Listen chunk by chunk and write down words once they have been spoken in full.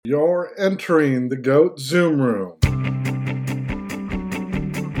You're entering the GOAT Zoom Room.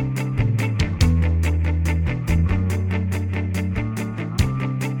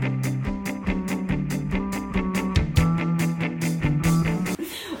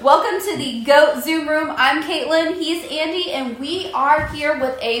 Welcome to the GOAT Zoom Room. I'm Caitlin, he's Andy, and we are here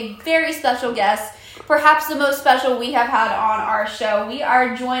with a very special guest, perhaps the most special we have had on our show. We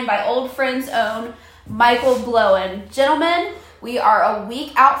are joined by old friend's own Michael Blowen. Gentlemen, we are a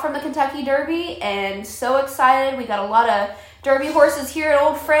week out from the Kentucky Derby and so excited. We got a lot of Derby horses here at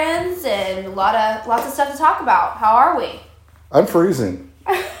Old Friends and lots of stuff to talk about. How are we? I'm freezing.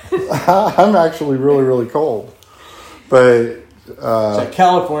 I'm actually really, really cold. But it's like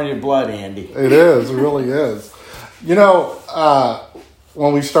California blood, Andy. It is. It really is. You know,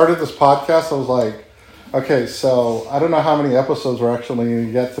 when we started this podcast, I was like, okay, so I don't know how many episodes we're actually going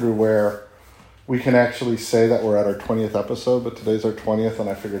to get through where we can actually say that we're at our 20th episode, but today's our 20th, and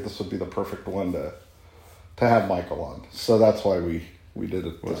I figured this would be the perfect one to have Michael on. So that's why we did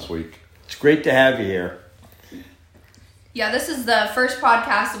it this week. It's great to have you here. Yeah, this is the first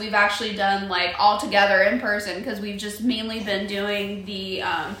podcast that we've actually done like all together in person because we've just mainly been doing the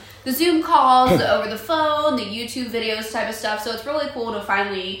Zoom calls, the over the phone, the YouTube videos type of stuff. So it's really cool to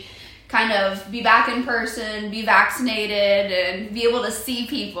finally kind of be back in person, be vaccinated, and be able to see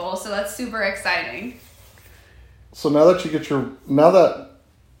people. So that's super exciting. So now that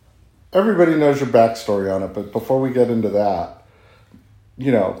everybody knows your backstory on it, but before we get into that,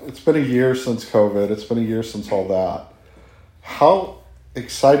 you know, it's been a year since COVID. It's been a year since all that. How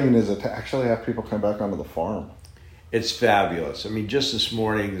exciting is it to actually have people come back onto the farm? It's fabulous. I mean, just this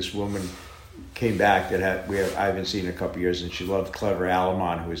morning, this woman came back that I haven't seen in a couple of years, and she loved Clever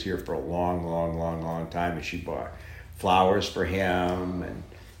Alamon, who was here for a long time, and she bought flowers for him. And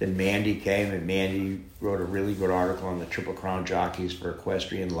then Mandy came, and Mandy wrote a really good article on the Triple Crown jockeys for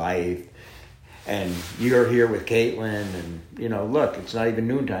equestrian life. And you're here with Caitlin, and you know, look, it's not even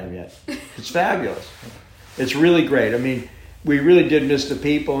noontime yet. It's fabulous. It's really great. I mean, we really did miss the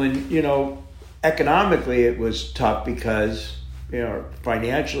people, and you know, economically it was tough because, you know,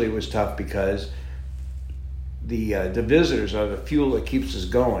 financially it was tough because the visitors are the fuel that keeps us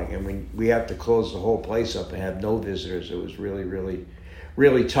going, and we have to close the whole place up and have no visitors. It was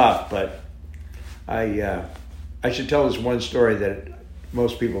really tough. But I should tell this one story that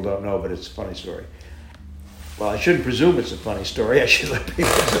most people don't know, but it's a funny story. Well, I shouldn't presume it's a funny story. I should let people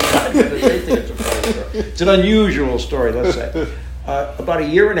decide whether they think it's a funny story. It's an unusual story, let's say. About a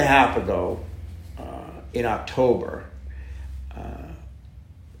year and a half ago, in October,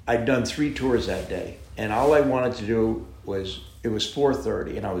 I'd done 3 tours that day, and all I wanted to do was, it was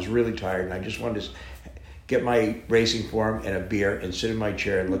 4:30, and I was really tired, and I just wanted to get my racing form and a beer and sit in my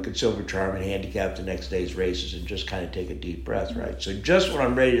chair and look at Silver Charm and handicap the next day's races and just kind of take a deep breath, right? So just when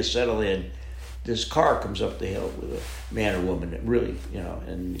I'm ready to settle in, this car comes up the hill with a man or woman that really, you know,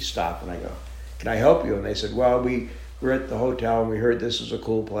 and you stop, and I go, "Can I help you?" And they said, "Well, we're at the hotel and we heard this is a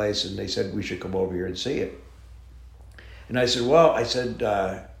cool place, and they said we should come over here and see it." And I said, "Well," I said,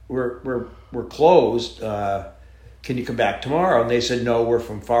 we're closed. Can you come back tomorrow?" And they said, "No, we're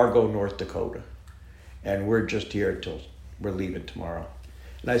from Fargo, North Dakota, and we're just here till we're leaving tomorrow."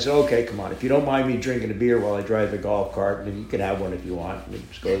 And I said, "Okay, come on. If you don't mind me drinking a beer while I drive the golf cart, then you can have one if you want. And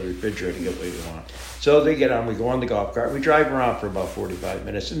just go to the refrigerator and get what you want." So they get on. We go on the golf cart. We drive around for about 45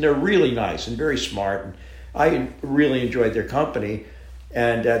 minutes, and they're really nice and very smart. And I really enjoyed their company.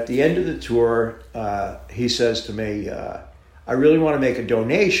 And at the end of the tour, he says to me, "I really want to make a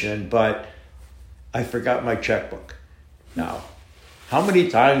donation, but I forgot my checkbook." Now, how many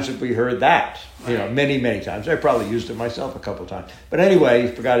times have we heard that? You know, many times. I probably used it myself a couple of times. But anyway, he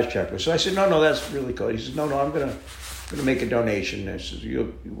forgot his checkbook. So I said, no, that's really cool. He says, no, I'm gonna make a donation. I said,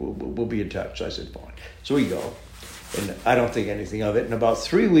 we'll be in touch. So I said, fine. So we go, and I don't think anything of it. And about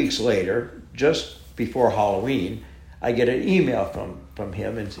 3 weeks later, just before Halloween, I get an email from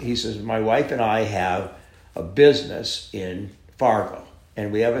him, and he says, "My wife and I have a business in Fargo,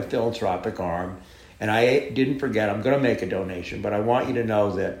 and we have a philanthropic arm. And I didn't forget, I'm going to make a donation, but I want you to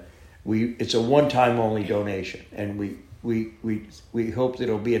know that it's a one-time only donation, and we hope that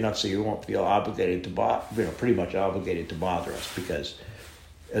it'll be enough so you won't feel obligated to pretty much obligated to bother us, because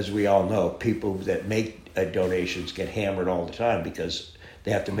as we all know, people that make donations get hammered all the time because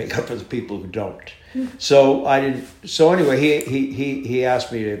they have to make up for the people who don't." So I didn't. So anyway, he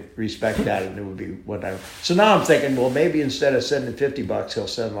asked me to respect that, and it would be one time. So now I'm thinking, well, maybe instead of sending $50, he'll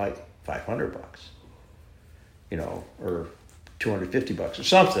send like $500. You know, or $250 or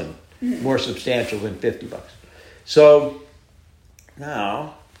something more substantial than $50. So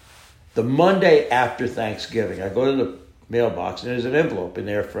now, the Monday after Thanksgiving, I go to mailbox, and there's an envelope in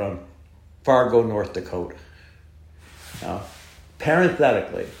there from Fargo, North Dakota. Now,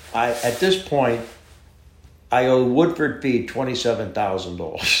 parenthetically, at this point, I owe Woodford Feed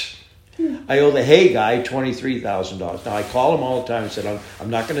 $27,000. I owe the hay guy $23,000. Now, I call him all the time and said, I'm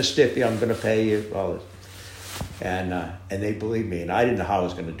not going to stiff you, I'm going to pay you all this. And they believe me, and I didn't know how I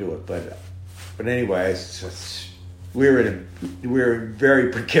was going to do it, but anyway, we were in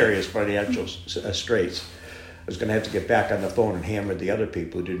very precarious financial straits. I was going to have to get back on the phone and hammer the other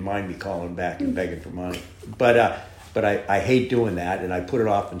people who didn't mind me calling back and begging for money. But I hate doing that, and I put it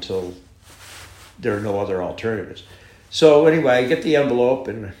off until there are no other alternatives. So anyway, I get the envelope,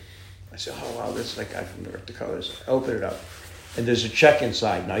 and I said, oh, wow, this is that guy from North Dakota. So I open it up, and there's a check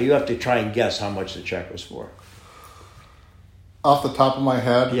inside. Now, you have to try and guess how much the check was for. Off the top of my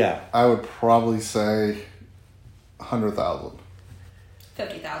head, yeah, I would probably say $100,000.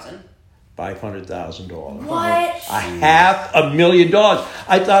 $50,000. $500,000. What? $500,000.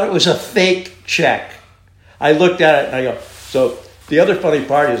 I thought it was a fake check. I looked at it and I go, so the other funny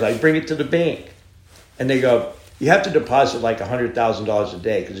part is I bring it to the bank and they go, you have to deposit like $100,000 a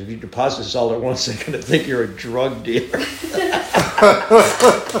day because if you deposit this all at once, they're going to think you're a drug dealer.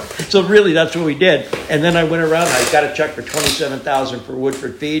 So really, that's what we did. And then I went around and I got a check for $27,000 for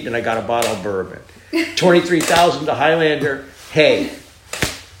Woodford Feed and I got a bottle of bourbon. $23,000 to Highlander. Hey,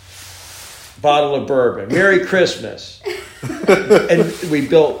 bottle of bourbon. Merry Christmas. And we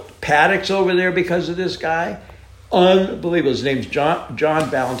built paddocks over there because of this guy. Unbelievable. His name's John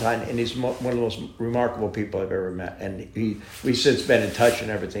Valentine, and he's one of the most remarkable people I've ever met. And we've since been in touch and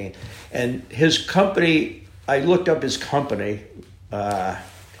everything. And his company, I looked up his company.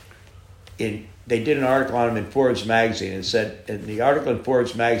 They did an article on him in Forbes magazine, and said, and the article in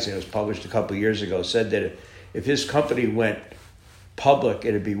Forbes magazine was published a couple of years ago, said that if his company went public,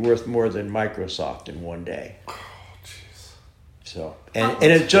 it'd be worth more than Microsoft in one day. Oh, jeez. So, and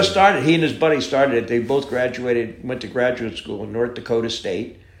it just started. He and his buddy started it. They both graduated, went to graduate school in North Dakota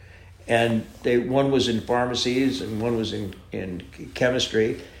State, and one was in pharmacies and one was in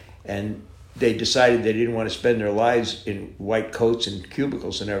chemistry, and they decided they didn't want to spend their lives in white coats and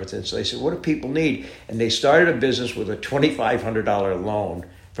cubicles and everything. So they said, what do people need? And they started a business with a $2,500 loan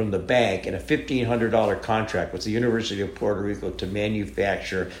from the bank and a $1,500 contract with the University of Puerto Rico to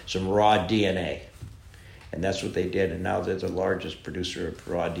manufacture some raw DNA. And that's what they did. And now they're the largest producer of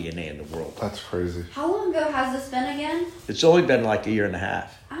raw DNA in the world. That's crazy. How long ago has this been again? It's only been like a year and a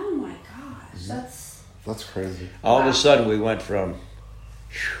half. Oh my gosh, That's crazy. All of a sudden we went from...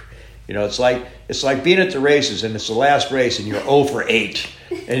 it's like being at the races and it's the last race and you're 0 for 8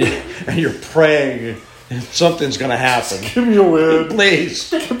 and you're praying something's going to happen. Just give me a win. Please.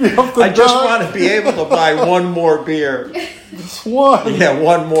 Give me off the I just want to be able to buy one more beer. Just one. Yeah,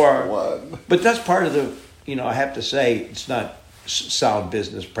 one more. One. But that's part of the, I have to say, it's not sound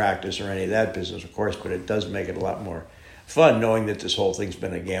business practice or any of that business, of course, but it does make it a lot more fun knowing that this whole thing's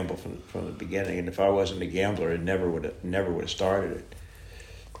been a gamble from the beginning. And if I wasn't a gambler, I never would have started it.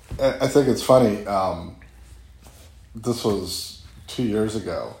 I think it's funny. This was 2 years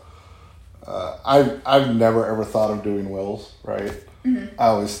ago. I've never ever thought of doing wills, right? Mm-hmm. I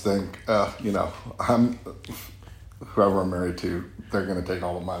always think, I'm whoever I'm married to, they're going to take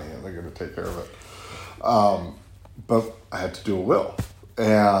all the money and they're going to take care of it. But I had to do a will,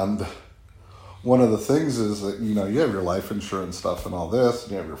 and one of the things is that you have your life insurance stuff and all this,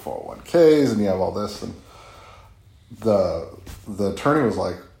 and you have your 401ks, and you have all this, and the attorney was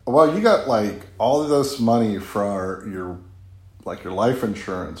like, well, you got like all of this money for your life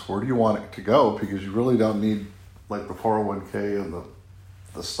insurance. Where do you want it to go? Because you really don't need like the 401k and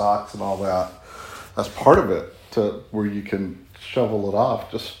the stocks and all that. That's part of it to where you can shovel it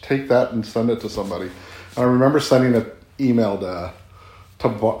off. Just take that and send it to somebody. And I remember sending an email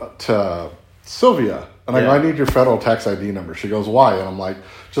to Sylvia, and I go, I need your federal tax ID number. She goes, why? And I'm like,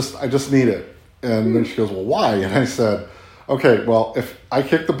 I just need it. And then she goes, well, why? And I said, okay, well, if I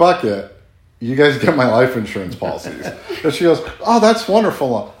kick the bucket, you guys get my life insurance policies. And she goes, oh, that's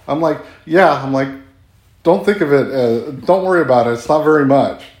wonderful. I'm like, yeah. Don't think of it, don't worry about it. It's not very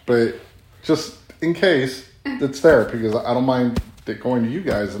much, but just in case it's there, because I don't mind it going to you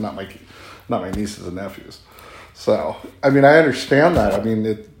guys and not my nieces and nephews. So, I understand that.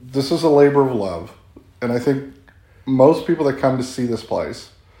 This is a labor of love. And I think most people that come to see this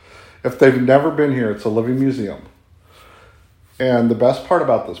place, if they've never been here, it's a living museum. And the best part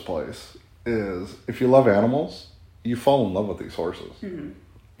about this place is if you love animals, you fall in love with these horses. Mm-hmm.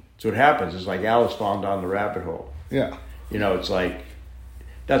 So what happens is like Alice falling down the rabbit hole. Yeah. It's like,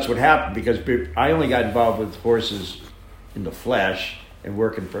 that's what happened because I only got involved with horses in the flesh and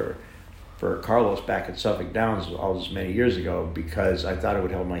working for for Carlos back at Suffolk Downs all this many years ago because I thought it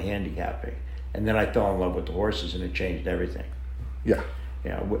would help my handicapping. And then I fell in love with the horses, and it changed everything. Yeah.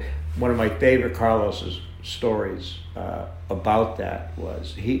 Yeah. One of my favorite Carlos's stories about that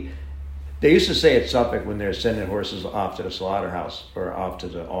was they used to say at Suffolk when they were sending horses off to the slaughterhouse or off to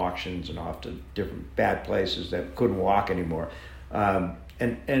the auctions and off to different bad places that couldn't walk anymore.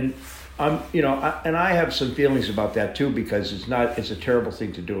 And I'm, you know, and I have some feelings about that too, because it's a terrible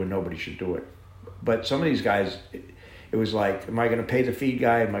thing to do and nobody should do it. But some of these guys, it was like, am I going to pay the feed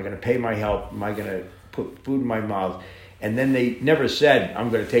guy? Am I going to pay my help? Am I going to put food in my mouth? And then they never said,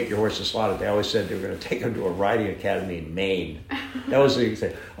 I'm going to take your horse to slaughter. They always said they were going to take him to a riding academy in Maine. That was the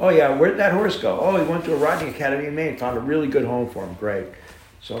thing. Oh, yeah, where'd that horse go? Oh, he went to a riding academy in Maine, found a really good home for him. Great.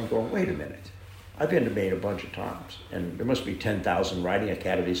 So I'm going, wait a minute. I've been to Maine a bunch of times, and there must be 10,000 riding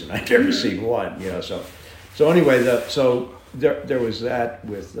academies, and I've never seen one. You know, so anyway, there was that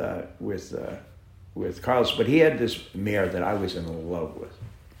with Carlos, but he had this mare that I was in love with,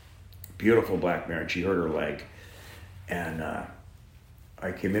 beautiful black mare, and she hurt her leg, and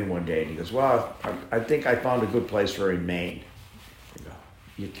I came in one day, and he goes, "Well, I think I found a good place for her in Maine."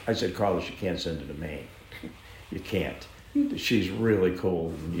 I said, "Carlos, you can't send her to Maine. You can't. She's really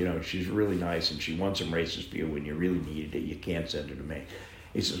cool, and, you know, she's really nice, and she won some races for you when you really needed it. You can't send her to Maine."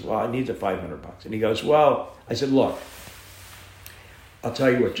 He says, "Well, I need the $500. And he goes, "Well," I said, "Look, I'll tell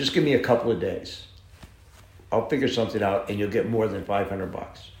you what, just give me a couple of days. I'll figure something out, and you'll get more than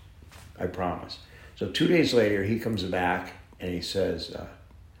 $500. I promise." So 2 days later, he comes back, and he says,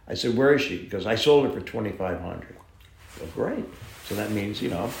 I said, "Where is she?" He goes, "I sold her for $2,500. I go, "Great." So that means, you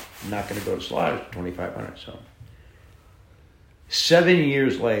know, I'm not going to go to slaughter for $2,500. So 7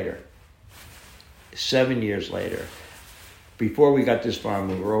 years later, before we got this farm,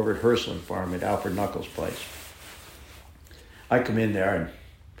 we were over at Hersland Farm at Alfred Knuckles' place. I come in there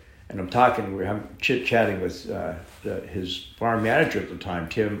and I'm talking, I'm chit-chatting with his farm manager at the time,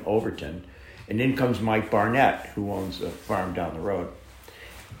 Tim Overton, and in comes Mike Barnett, who owns a farm down the road.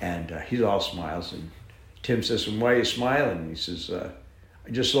 And he's all smiles, and Tim says, "And why are you smiling?" And he says, I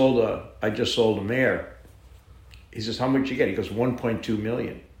just sold a mare." He says, "How much you get?" He goes, $1.2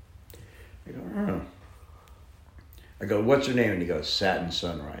 million. I go, "Oh." I go, "What's her name?" And he goes, "Satin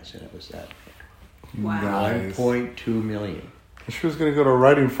Sunrise." And it was that. Wow. Nice. $1.2 million. She was going to go to a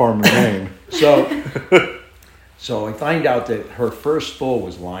riding farm in Maine. So I find out that her first foal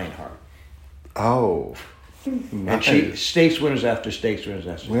was Lionheart. Oh. And Nice. she stakes winners after stakes winners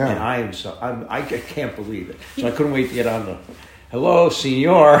after. Yeah. And I can't believe it. So I couldn't wait to get on the, "Hello,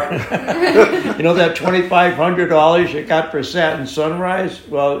 senor. You know that $2,500 you got for Satin Sunrise?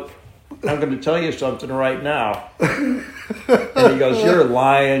 Well, I'm going to tell you something right now." And he goes, "You're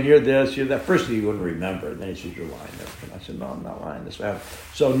lying. You're this. You're that." First, he wouldn't remember. And then he said, "You're lying." And I said, "No, I'm not lying. This happened."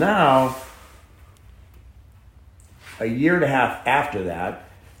 So now, a year and a half after that,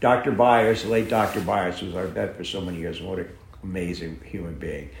 Dr. Byers, the late Dr. Byers, who was our vet for so many years, and what an amazing human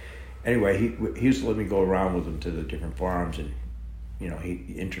being. Anyway, he used to let me go around with him to the different farms, and, you know, he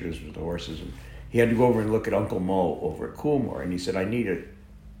introduced me to the horses, and he had to go over and look at Uncle Mo over at Coolmore, and he said, I need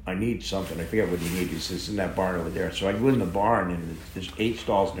something. I forget what he needed. He says, "It's in that barn over there." So I go in the barn, and there's 8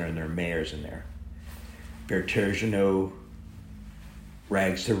 stalls in there, and there are mares in there. Bertergino,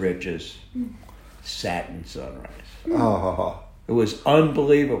 Rags to Riches, Satin Sunrise. Oh. It was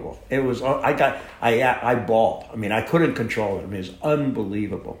unbelievable. It was. I bawled. I mean, I couldn't control it. I mean, it was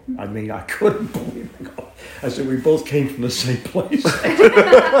unbelievable. I mean, I couldn't believe it. I said, we both came from the same place.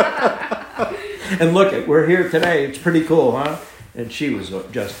 And look, we're here today. It's pretty cool, huh? And she was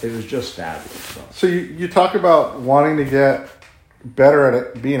just. It was just fabulous. So you talk about wanting to get better at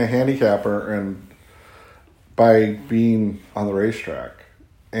it, being a handicapper, and by being on the racetrack,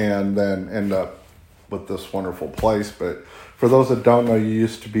 and then end up with this wonderful place. But for those that don't know, you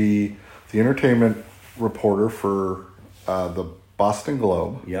used to be the entertainment reporter for the Boston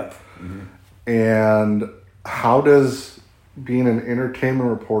Globe. Yep. Mm-hmm. And how does being an entertainment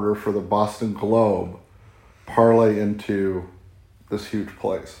reporter for the Boston Globe parlay into this huge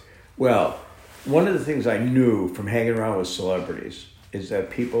place? Well, one of the things I knew from hanging around with celebrities is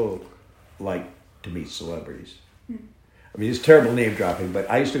that people like to meet celebrities. I mean, it's terrible name dropping, but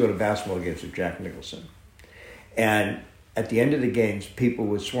I used to go to basketball games with Jack Nicholson. And at the end of the games, people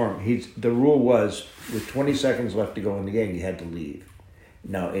would swarm. The rule was, with 20 seconds left to go in the game, you had to leave.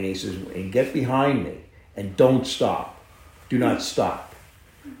 Now, and he says, "And get behind me and don't stop. Do not stop."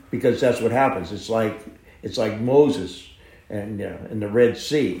 Because that's what happens. It's like Moses and in the Red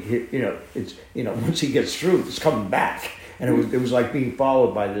Sea. Once he gets through, it's coming back. And it was like being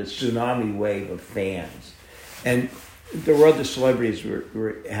followed by this tsunami wave of fans. And there were other celebrities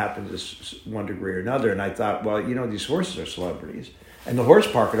were happened to one degree or another, and I thought, well, these horses are celebrities, and the horse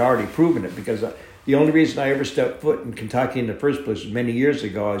park had already proven it, because the only reason I ever stepped foot in Kentucky in the first place was many years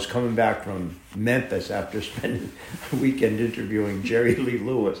ago. I was coming back from Memphis after spending a weekend interviewing Jerry Lee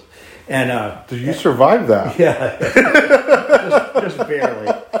Lewis, and did you survive that? Yeah, just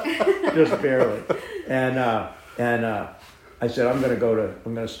barely, and I said, I'm going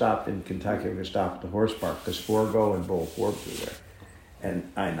to stop in Kentucky. I'm going to stop at the horse park, because Forgo and Bull Forbes were there.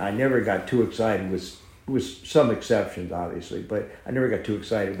 And I never got too excited, with some exceptions, obviously, but I never got too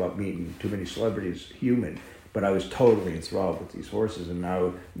excited about meeting too many celebrities, human. But I was totally enthralled with these horses. And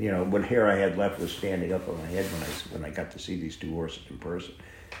now, what hair I had left was standing up on my head when I got to see these two horses in person.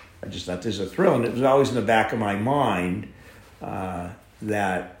 I just thought this is a thrill. And it was always in the back of my mind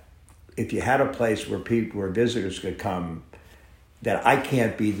that if you had a place where visitors could come, that I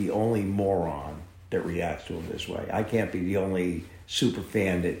can't be the only moron that reacts to them this way. I can't be the only super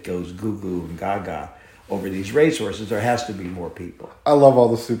fan that goes goo-goo and gaga over these racehorses. There has to be more people. I love all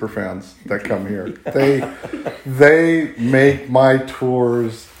the super fans that come here. They make my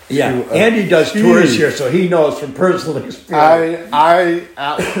tours. Yeah, Andy does tours here, so he knows from personal experience.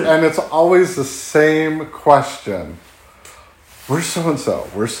 And it's always the same question. Where's so-and-so?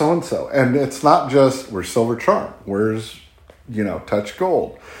 Where's so-and-so? And it's not just, where's Silver Charm? Where's Touch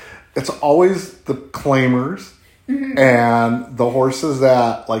Gold? It's always the claimers and the horses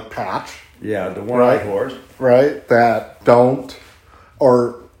that, like Patch. Yeah, the one-eyed horse. Right, that don't,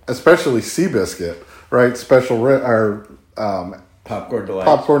 or especially Seabiscuit, right? Popcorn Delights.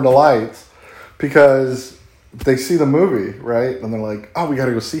 Popcorn Delights, because they see the movie, right? And they're like, oh, we got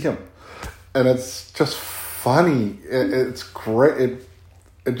to go see him. And it's just funny. It's great.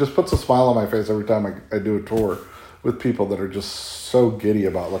 It just puts a smile on my face every time I do a tour with people that are just so giddy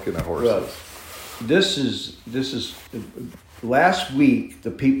about looking at horses. Well, this is last week, the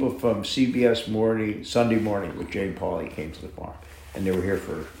people from CBS Sunday Morning with Jay Pauley came to the farm, and they were here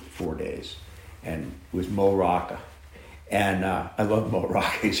for 4 days, and it was Mo Rocca. And I love Mo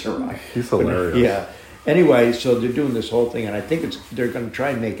Rocca. He's hilarious. Yeah. Anyway, so they're doing this whole thing, and I think they're going to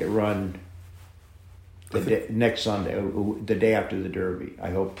try and make it run next Sunday, the day after the Derby. I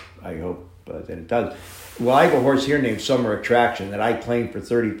hope that it does. Well, I have a horse here named Summer Attraction that I claimed for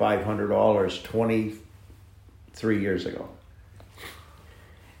 $3,500 23 years ago.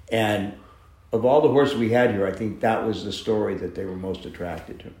 And of all the horses we had here, I think that was the story that they were most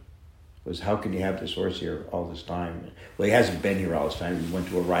attracted to. Was, how can you have this horse here all this time? Well, he hasn't been here all this time. He went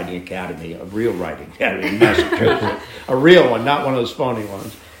to a riding academy, a real riding academy in Massachusetts. A real one, not one of those phony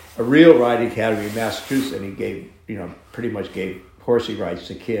ones. A real riding academy in Massachusetts, and he gave, pretty much gave horsey rides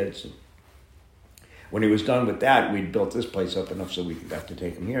to kids. And when he was done with that, we'd built this place up enough so we got to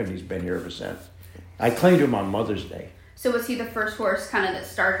take him here, and he's been here ever since. I claimed him on Mother's Day. So was he the first horse kind of that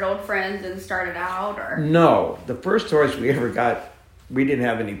started Old Friends and started out, or? No, the first horse we ever got, we didn't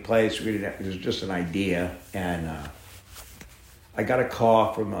have any place. It was just an idea, and I got a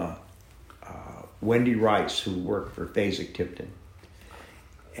call from Wendy Rice, who worked for Fasig-Tipton,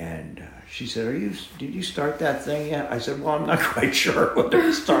 and she said, did you start that thing yet? I said, well, I'm not quite sure whether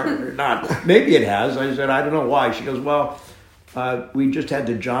it started or not. Maybe it has. I said, I don't know why. She goes, well, we just had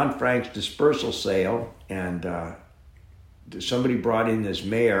the John Franks dispersal sale, and somebody brought in this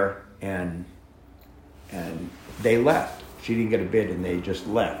mare, and they left. She didn't get a bid, and they just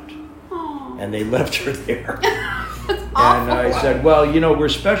left. Aww. And they left her there. And I said, well, we're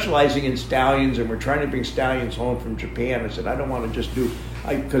specializing in stallions, and we're trying to bring stallions home from Japan. I said, I don't want to just do,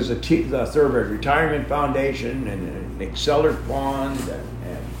 because the Thoroughbred Retirement Foundation and Exceller Fund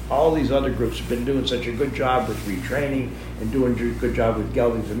and all these other groups have been doing such a good job with retraining and doing a good job with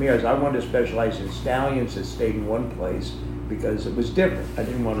geldings and mares. I wanted to specialize in stallions that stayed in one place because it was different. I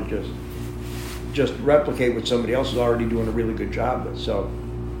didn't want to just replicate what somebody else is already doing a really good job with. So,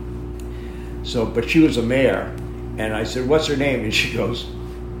 but she was a mare, and I said, "What's her name?" And she goes,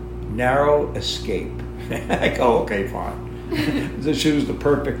 "Narrow Escape." I go, "Okay, fine." So she was the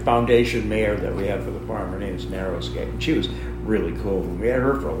perfect foundation mare that we had for the farm. Her name is Narrow Escape. And she was really cool. We had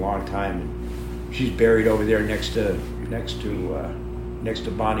her for a long time, and she's buried over there next to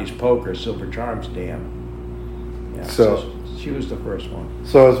Bonnie's Poker, Silver Charms Dam. Yeah, so she was the first one.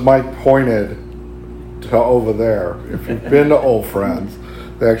 So as Mike pointed to over there, if you've been to Old Friends,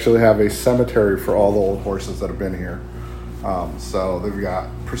 they actually have a cemetery for all the old horses that have been here. So they've got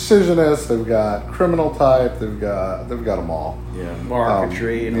Precisionists, they've got Criminal Type, they've got them all. Yeah,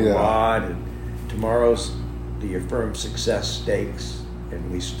 Marquetry and a lot. And tomorrow's the Affirmed Success Stakes,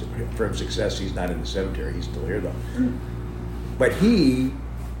 and Affirmed Success. He's not in the cemetery; he's still here though. But he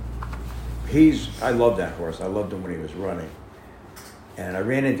I love that horse. I loved him when he was running. And I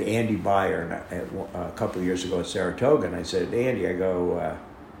ran into Andy Beyer a couple of years ago at Saratoga, and I said, Andy, I go,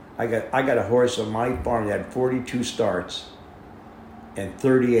 I got a horse on my farm that had 42 starts and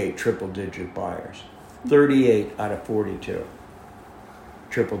 38 triple-digit buyers. 38 out of 42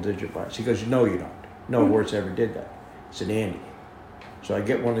 triple-digit buyers. He goes, no, you don't. No horse ever did that. I said, Andy. So I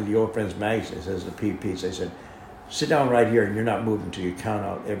get one of the Old Friends magazines, it says the PPs. I said, sit down right here, and you're not moving until you count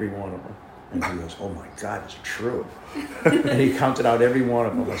out every one of them. And he goes, oh my God, it's true. And he counted out every one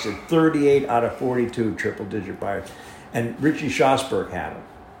of them. I said, 38 out of 42 triple-digit buyers. And Richie Schosberg had them.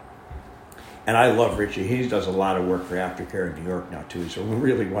 And I love Richie. He does a lot of work for Aftercare in New York now, too. He's a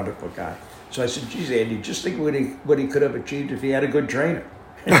really wonderful guy. So I said, geez, Andy, just think what he could have achieved if he had a good trainer.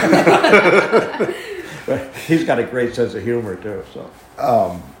 But he's got a great sense of humor, too. So,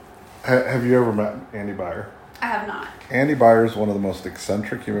 have you ever met Andy Beyer? I have not. Andy Beyer is one of the most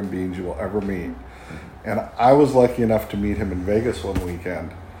eccentric human beings you will ever meet. And I was lucky enough to meet him in Vegas one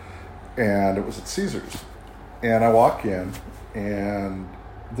weekend. And it was at Caesars. And I walk in, and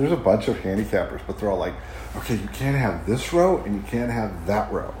there's a bunch of handicappers, but they're all like, okay, you can't have this row, and you can't have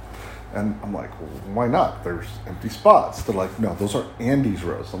that row. And I'm like, well, why not? There's empty spots. They're like, no, those are Andy's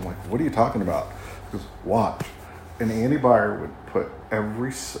rows. I'm like, what are you talking about? He goes, watch. And Andy Beyer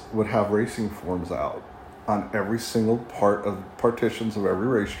would have racing forms out on every single part of partitions of every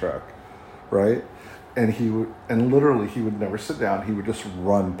racetrack, right? And literally he would never sit down. He would just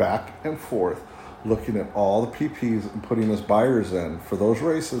run back and forth, looking at all the PPs and putting his buyers in for those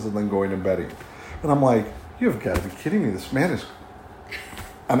races and then going and betting. And I'm like, you've got to be kidding me. This man is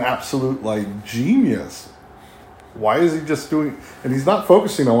an absolute genius. Why is he just doing, and he's not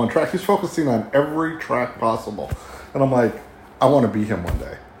focusing on one track, he's focusing on every track possible. And I'm like, I want to be him one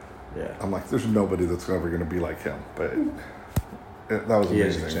day. yeah. I'm like, there's nobody that's ever going to be like him. But that was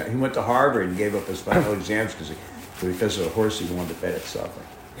amazing. He went to Harvard and gave up his final exams because of a horse he wanted to bet at Suffolk.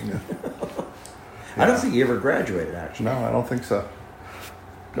 Yeah. I don't think he ever graduated, actually. No, I don't think so.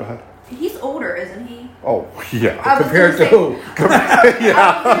 Go ahead. He's older, isn't he? Oh, yeah. Compared to who?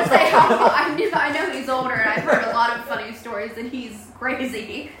 I was going to say, I know he's older, and I've heard a lot of funny stories that he's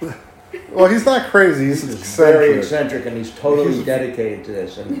crazy. Well, he's not crazy. He's very eccentric, and he's totally dedicated to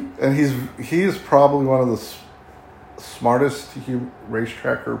this. And he's probably one of the smartest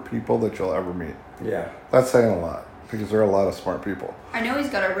racetracker people that you'll ever meet. Yeah. That's saying a lot, because there are a lot of smart people. I know he's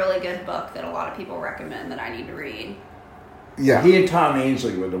got a really good book that a lot of people recommend that I need to read. Yeah. He and Tom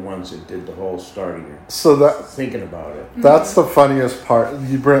Ainsley were the ones that did the whole starting it. So Thinking about it. That's the funniest part.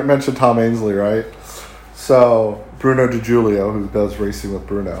 You mentioned Tom Ainsley, right? So Bruno DiGiulio, who does racing with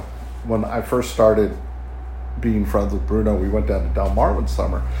Bruno, when I first started being friends with Bruno, we went down to Del Mar one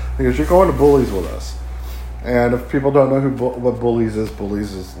summer. He goes, you're going to Bullies with us. And if people don't know what Bullies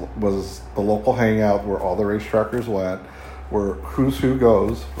was the local hangout where all the racetrackers went, where Who's Who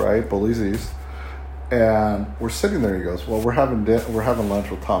goes, right? Bullies East. And we're sitting there. He goes, well, we're having lunch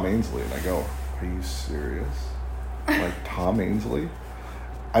with Tom Ainsley. And I go, are you serious? Like, Tom Ainsley?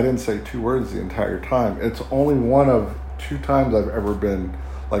 I didn't say two words the entire time. It's only one of two times I've ever been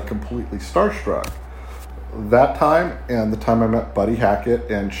completely starstruck. That time and the time I met Buddy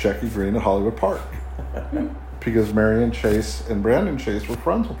Hackett and Shecky Green at Hollywood Park. Because Marion Chase and Brandon Chase were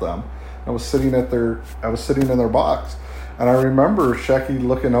friends with them. I was sitting in their box. And I remember Shecky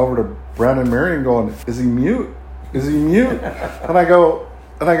looking over to Brandon Marion going, is he mute? Is he mute? And I go,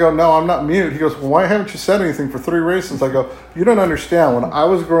 no, I'm not mute. He goes, well, why haven't you said anything for 3 races? I go, you don't understand. When I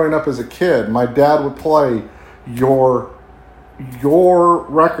was growing up as a kid, my dad would play your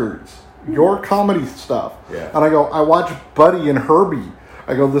records, your comedy stuff. Yeah. And I go, I watch Buddy and Herbie.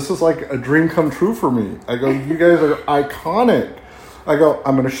 I go, this is like a dream come true for me. I go, you guys are iconic. I go,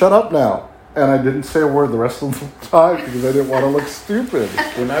 I'm going to shut up now. And I didn't say a word the rest of the time because I didn't want to look stupid.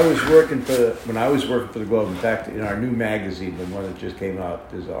 When I was working for the Globe, in fact, in our new magazine, the one that just came out,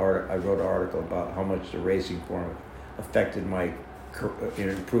 I wrote an article about how much the racing form affected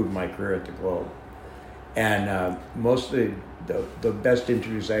improved my career at the Globe. And most of the best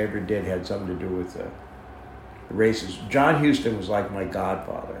interviews I ever did had something to do with the races. John Huston was like my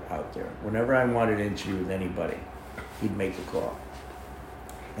godfather out there. Whenever I wanted an interview with anybody, he'd make the call.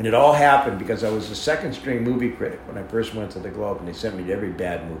 And it all happened because I was a second-string movie critic when I first went to the Globe, and they sent me to every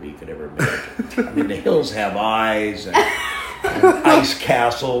bad movie you could ever imagine. I mean, The Hills Have Eyes, and Ice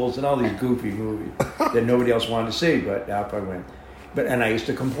Castles, and all these goofy movies that nobody else wanted to see, but out I went. And I used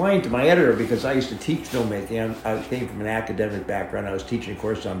to complain to my editor because I used to teach filmmaking. I came from an academic background. I was teaching a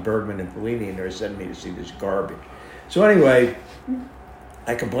course on Bergman and Fellini, and they were sending me to see this garbage. So anyway,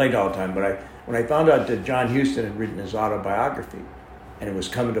 I complained all the time, but when I found out that John Huston had written his autobiography, and it was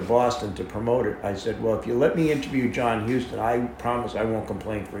coming to Boston to promote it. I said, well, if you let me interview John Huston, I promise I won't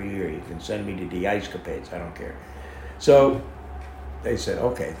complain for a year. You can send me to the Ice Capades. I don't care. So they said,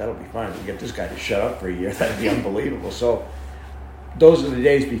 okay, that'll be fine. We'll get this guy to shut up for a year. That'd be unbelievable. So those are the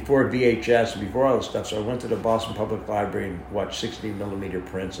days before VHS and before all this stuff. So I went to the Boston Public Library and watched 16mm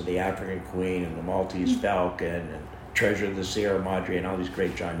prints of the African Queen and the Maltese Falcon and Treasure of the Sierra Madre and all these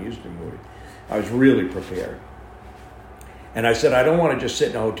great John Huston movies. I was really prepared. And I said, I don't want to just sit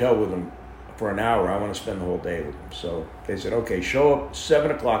in a hotel with him for an hour. I want to spend the whole day with him. So they said, okay, show up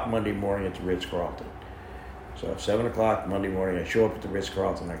 7 o'clock Monday morning at the Ritz-Carlton. So at 7 o'clock Monday morning, I show up at the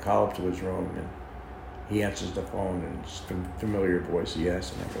Ritz-Carlton. I call up to his room, and he answers the phone, and it's a familiar voice.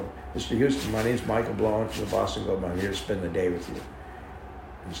 Yes, and I go, Mr. Huston, my name's Michael Blowen from the Boston Globe. I'm here to spend the day with you.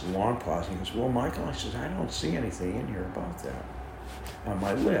 And there's a long pause. And he goes, well, Michael, I said, I don't see anything in here about that on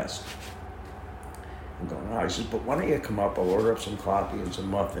my list. I'm going, oh. He says, but why don't you come up? I'll order up some coffee and some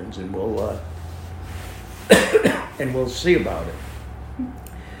muffins, and we'll see about it.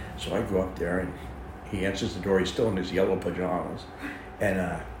 So I go up there, and he answers the door. He's still in his yellow pajamas,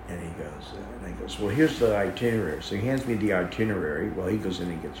 and he goes, well, here's the itinerary. So he hands me the itinerary. Well, he goes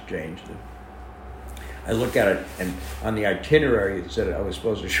in and gets changed. And I look at it, and on the itinerary it said I was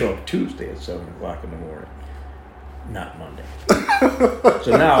supposed to show up Tuesday at 7 o'clock in the morning, not Monday.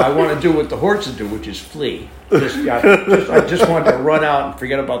 So now I want to do what the horses do, which is flee. I just wanted to run out and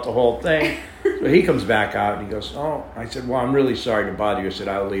forget about the whole thing. So he comes back out and he goes, oh, I said, well, I'm really sorry to bother you. I said,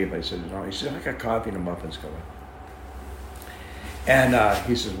 I'll leave. I said, no. He said, I got coffee and the muffins coming. And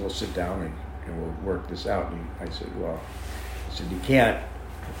he says, we'll sit down and we'll work this out. And I said, well, you can't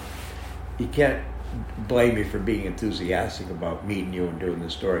blame me for being enthusiastic about meeting you and doing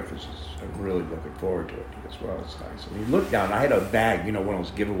this story, because I'm really looking forward to it. He goes, well, it's nice. And he looked down. I had a bag, one of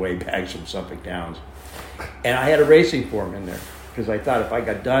those giveaway bags from Suffolk Downs. And I had a racing form in there, because I thought if I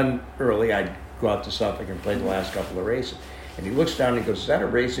got done early, I'd go out to Suffolk and play the last couple of races. And he looks down and he goes, is that a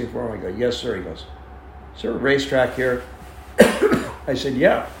racing form? I go, yes, sir. He goes, is there a racetrack here? I said,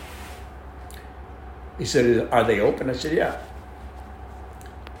 yeah. He said, are they open? I said, yeah.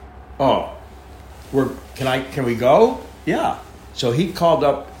 Oh, can we go? Yeah. So he called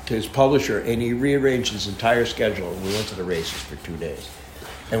up to his publisher and he rearranged his entire schedule. We went to the races for 2 days.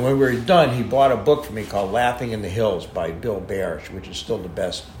 And when we were done, he bought a book for me called Laughing in the Hills by Bill Barish, which is still the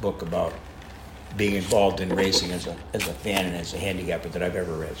best book about being involved in racing as a fan and as a handicapper that I've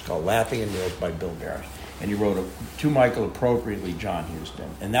ever read. It's called Laughing in the Hills by Bill Barish. And he wrote to Michael appropriately John Huston.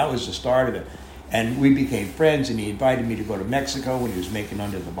 And that was the start of it. And we became friends, and he invited me to go to Mexico when he was making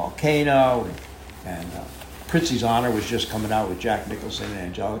Under the Volcano. And Prizzi's Honor was just coming out with Jack Nicholson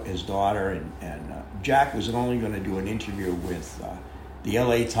and his daughter. And Jack was only going to do an interview with the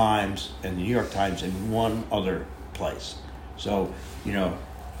LA Times and the New York Times and one other place. So,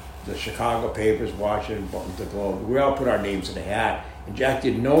 the Chicago papers, Washington, the Globe, we all put our names in a hat. And Jack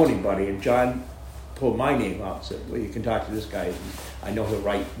didn't know anybody, and John pulled my name out and said, well, you can talk to this guy. I know he'll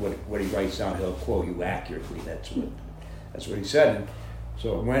write what he writes down, he'll quote you accurately. That's what he said. And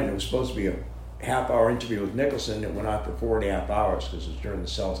so it went, it was supposed to be a half-hour interview with Nicholson. It went on for 4.5 hours because it was during the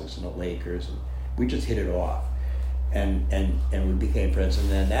Celtics and the Lakers, and we just hit it off. And we became friends, and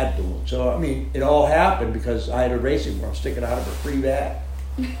then that boomed. So, it all happened because I had a racing form sticking out of a free bag.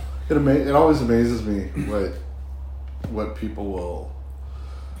 It always amazes me what people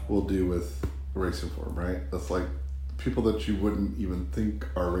will do with racing form, right? That's like people that you wouldn't even think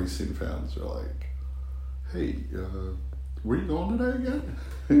are racing fans are like, hey, where you going today again?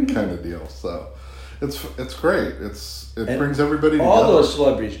 Kind of deal. So it's great. It brings everybody together. All those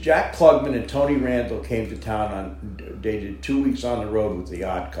celebrities, Jack Klugman and Tony Randall came to town they did 2 weeks on the road with the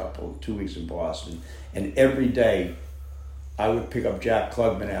Odd Couple, 2 weeks in Boston, and every day I would pick up Jack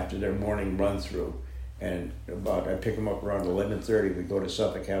Klugman after their morning run through. And I pick him up around 11:30. We'd go to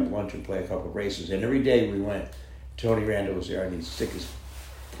Suffolk, have lunch, and play a couple of races. And every day we went. Tony Randall was there, and he'd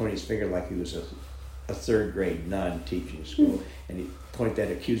point his finger like he was a third grade nun teaching school. And he'd point that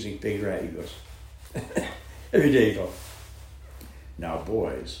accusing finger at you. He goes, every day you go, now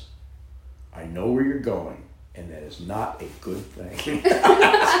boys, I know where you're going, and that is not a good thing.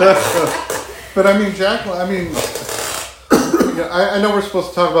 But Jack, I know we're supposed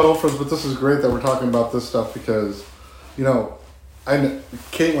to talk about old friends, but this is great that we're talking about this stuff because,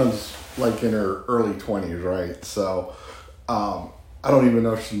 Caitlin's like in her early 20s, right? So, I don't even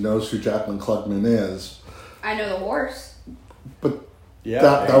know if she knows who Jacqueline Klugman is. I know the horse. But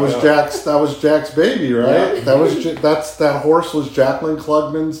that was Jack's baby, right? Yeah. That horse was Jacqueline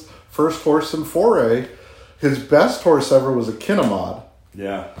Klugman's first horse in foray. His best horse ever was a Kinnamad.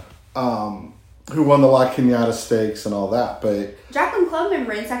 Yeah. who won the La Cunada Stakes and all that. But Jacqueline Clubman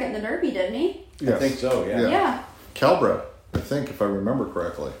ran second in the Derby, didn't he? yes. I think so, yeah. Yeah. Calbra, I think, if I remember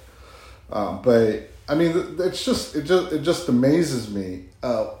correctly. But I mean, it just amazes me.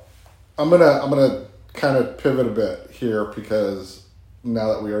 I'm gonna kind of pivot a bit here because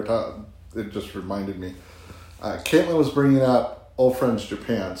now that we are talking, it just reminded me. Caitlin was bringing up Old Friends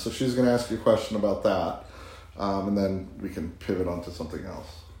Japan, so she's gonna ask you a question about that, and then we can pivot onto something else.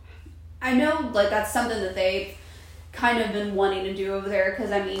 I know, like, that's something that they've kind of been wanting to do over there because,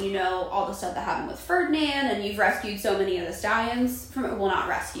 I mean, you know, all the stuff that happened with Ferdinand, and you've rescued so many of the stallions from, well, not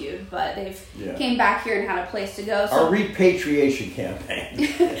rescued, but they've came back here and had a place to go. So, our repatriation campaign.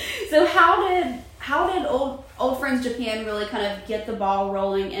 so how did Old Friends Japan really kind of get the ball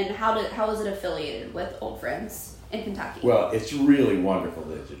rolling, and how is it affiliated with Old Friends in Kentucky? Well, it's really wonderful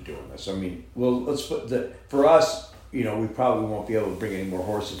that they're doing this. I mean, well, let's put for us, you know, we probably won't be able to bring any more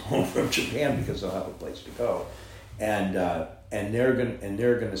horses home from Japan because they'll have a place to go, and they're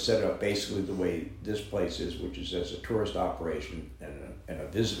gonna set it up basically the way this place is, which is as a tourist operation and a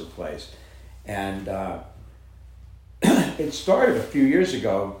visitor place, and it started a few years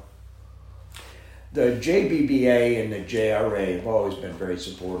ago. The JBBA and the JRA have always been very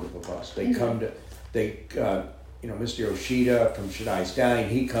supportive of us. They you know, Mr. Yoshida from Shadai Stallion,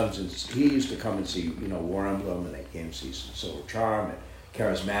 he used to come and see, you know, War Emblem, and they came to see Silver Charm and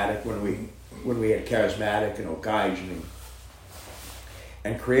Charismatic when we had Charismatic and Ogaijin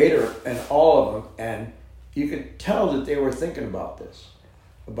and Creator and all of them, and you could tell that they were thinking about this,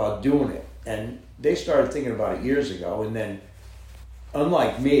 about doing it, and they started thinking about it years ago, and then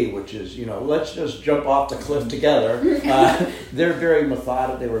unlike me, which is, you know, let's just jump off the cliff together, they're very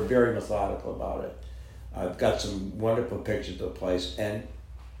methodical. They were very methodical about it. I've got some wonderful pictures of the place, and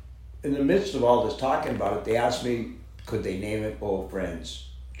in the midst of all this talking about it, they asked me, could they name it Old Friends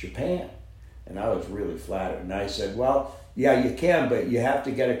Japan? And I was really flattered, and I said, well, yeah, you can, but you have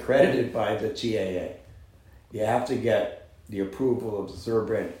to get accredited by the TAA. You have to get the approval of the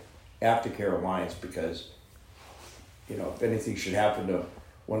Thoroughbred Aftercare Alliance because, you know, if anything should happen to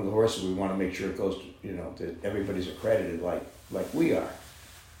one of the horses, we want to make sure it goes to, you know, that everybody's accredited like we are.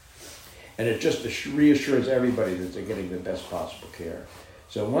 And it just reassures everybody that they're getting the best possible care.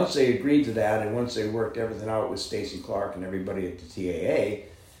 So once they agreed to that, and once they worked everything out with Stacy Clark and everybody at the TAA,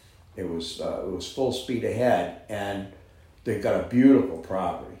 it was full speed ahead, and they've got a beautiful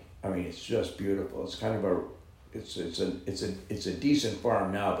property. I mean, it's just beautiful. It's kind of it's a decent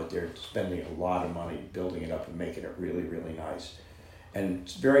farm now, but they're spending a lot of money building it up and making it really, really nice. And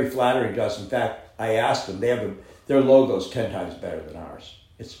it's very flattering to us. In fact, I asked them, their logo's 10 times better than ours.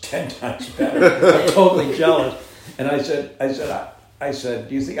 It's 10 times better. I'm totally jealous. And I said,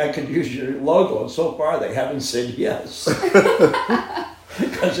 do you think I could use your logo? And so far they haven't said yes.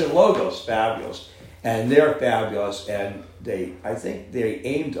 Because their logo's fabulous. And they're fabulous. And I think they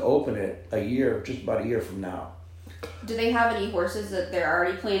aim to open it just about a year from now. Do they have any horses that they're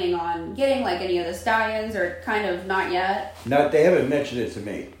already planning on getting, like any of the stallions, or kind of not yet? No, they haven't mentioned it to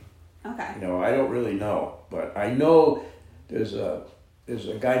me. Okay. You know, I don't really know. But I know there's a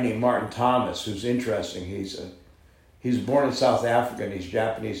guy named Martin Thomas who's interesting. He's born in South Africa and he's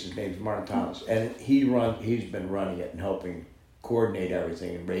Japanese. His name's Martin Thomas, and he's been running it and helping coordinate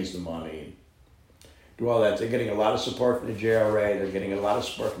everything and raise the money and do all that. They're getting a lot of support from the JRA. They're getting a lot of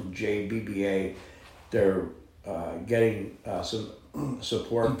support from JBBA. They're getting a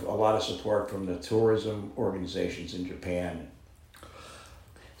lot of support from the tourism organizations in Japan.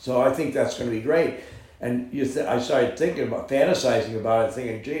 So I think that's going to be great. And I started fantasizing about it,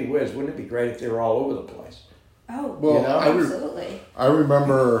 thinking, gee whiz, wouldn't it be great if they were all over the place? Oh, well, you know? Absolutely. I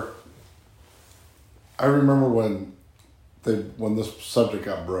remember when this subject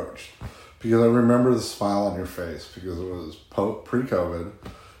got broached, because I remember the smile on your face, because it was pre-COVID.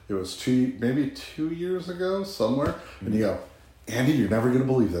 It was maybe 2 years ago, somewhere. And you go, Andy, you're never going to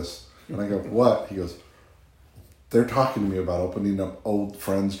believe this. And I go, what? He goes, they're talking to me about opening up Old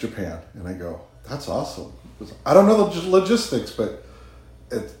Friends Japan. And I go, that's awesome. I don't know the logistics, but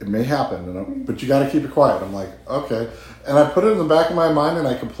it may happen. But you got to keep it quiet. I'm like, okay. And I put it in the back of my mind, and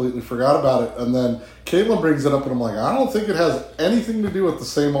I completely forgot about it. And then Caitlin brings it up, and I'm like, I don't think it has anything to do with the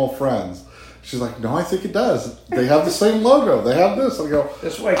same old friends. She's like, no, I think it does. They have the same logo. They have this. I go,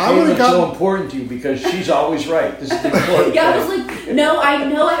 that's why Caitlin's so important to you, because she's always right. This is the important Yeah, I was like, no, I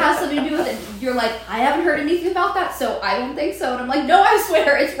know it has something to do with it. You're like, I haven't heard anything about that, so I don't think so. And I'm like, no, I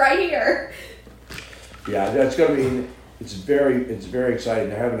swear, it's right here. Yeah, that's going to be. It's very exciting.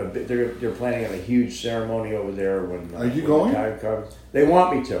 They're having they're planning on a huge ceremony over there when. Are you going? The time comes. They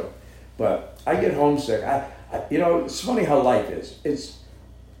want me to, but I get homesick. You know, it's funny how life is.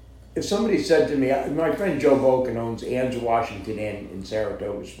 if somebody said to me, my friend Joe Boken owns Ann's Washington Inn in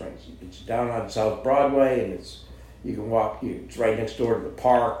Saratoga Springs. It's down on South Broadway, and you can walk. It's right next door to the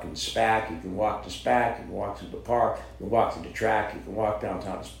park and SPAC. You can walk to SPAC. You can walk to the park. You can walk to the track. You can walk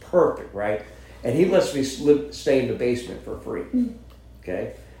downtown. It's perfect, right? And he lets me stay in the basement for free.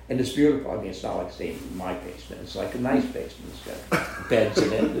 Okay, and it's beautiful. I mean, it's not like staying in my basement. It's like a nice basement. It's got beds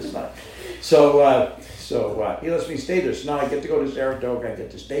in it. It's not. So he lets me stay there. So now I get to go to Saratoga. I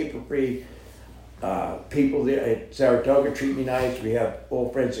get to stay for free. People there at Saratoga treat me nice. We have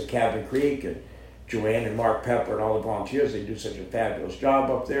old friends at Cabin Creek and Joanne and Mark Pepper and all the volunteers. They do such a fabulous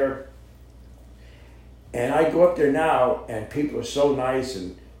job up there. And I go up there now, and people are so nice.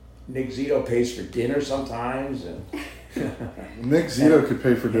 And Nick Zito pays for dinner sometimes, and Nick Zito could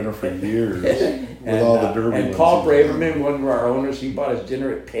pay for dinner for years with all the Derby. And Paul Braverman, one of our owners, he bought us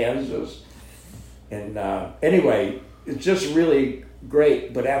dinner at Panza's. And anyway, it's just really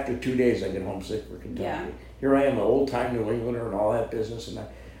great. But after 2 days, I get homesick for Kentucky. Yeah. Here I am, an old-time New Englander and all that business. And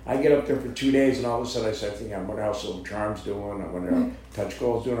I get up there for 2 days, and all of a sudden I start thinking, I wonder how Silver Charm's doing. I wonder how Touch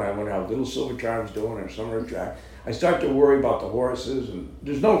Gold's doing. I wonder how Little Silver Charm's doing, or Summer Track. I start to worry about the horses, and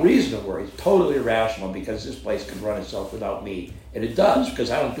there's no reason to worry. It's totally irrational because this place can run itself without me. And it does,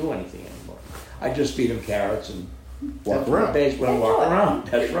 because I don't do anything anymore. I just feed them carrots and walk around. When I walk around.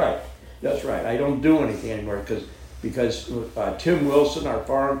 That's right. That's right. I don't do anything anymore because Tim Wilson, our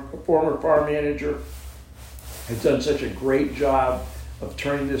former farm manager, has done such a great job of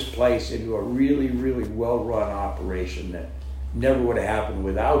turning this place into a really, really well-run operation that never would have happened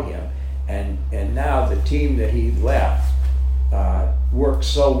without him. And now the team that he left works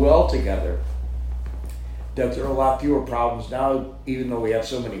so well together that there are a lot fewer problems now, even though we have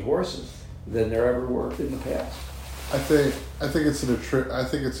so many horses, than there ever were in the past. I think it's a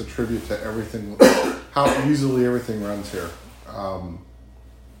tribute to everything, how easily everything runs here,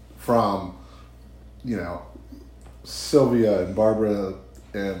 from Sylvia and Barbara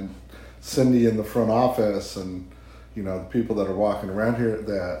and Cindy in the front office, and the people that are walking around here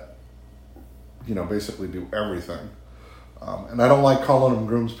that basically do everything. And I don't like calling them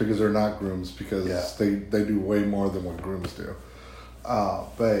grooms because they're not grooms, because they do way more than what grooms do.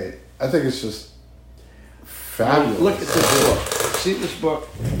 But I think it's just fabulous. Look at this book. See this book?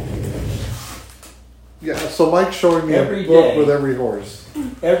 Yeah, so Mike's showing me Every a book day. with every horse.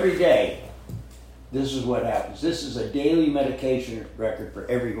 Every day, this is what happens. This is a daily medication record for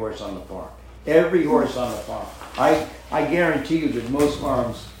every horse on the farm. Every horse on the farm. I guarantee you that most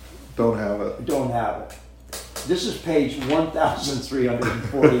farms Don't have it. don't have it. This is page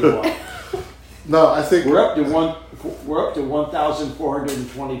 1,341. No, I think We're up to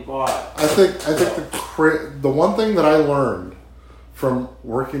 1,425. I think the one thing that I learned from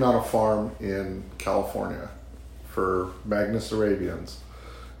working on a farm in California for Magnus Arabians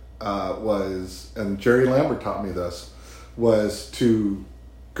was, and Jerry Lambert taught me this, was to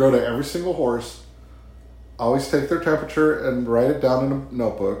go to every single horse, always take their temperature and write it down in a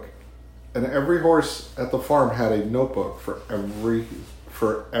notebook. And every horse at the farm had a notebook for every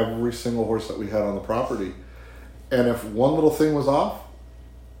single horse that we had on the property. And if one little thing was off,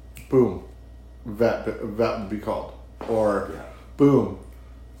 boom, vet would be called. Or boom,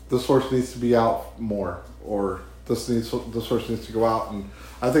 this horse needs to be out more. Or this horse needs to go out. And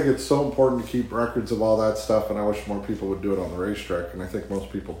I think it's so important to keep records of all that stuff. And I wish more people would do it on the racetrack. And I think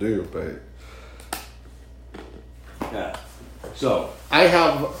most people do. But Yeah. So I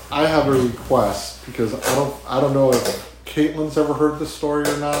have a request, because I don't know if Caitlin's ever heard this story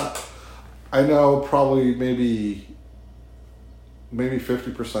or not. I know probably maybe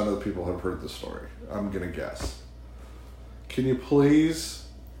 50% of the people have heard this story. I'm gonna guess. Can you please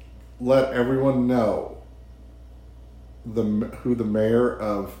let everyone know who the mayor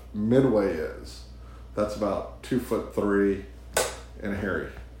of Midway is? That's about 2'3" and hairy.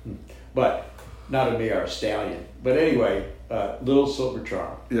 but not a mayor, a stallion. But anyway, Little Silver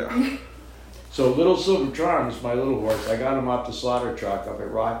Charm. Yeah. So Little Silver Charm is my little horse. I got him off the slaughter truck up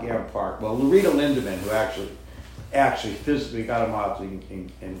at Rockingham Park. Well, Loretta Lindemann, who actually physically got him off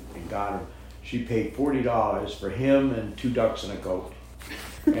and got him, she paid $40 for him and 2 ducks and a goat.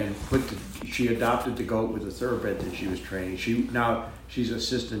 And she adopted the goat with a thoroughbred that she was training. She's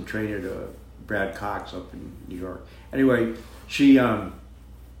assistant trainer to Brad Cox up in New York. Anyway, she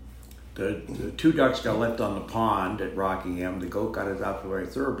the 2 ducks got left on the pond at Rockingham. The goat got adopted by a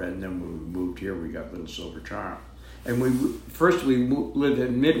thoroughbred, and then when we moved here, we got Little Silver Charm. And we lived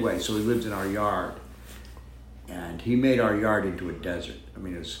in Midway, so we lived in our yard. And he made our yard into a desert. I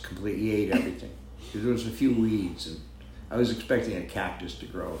mean, it was complete. He ate everything. There was a few weeds, and I was expecting a cactus to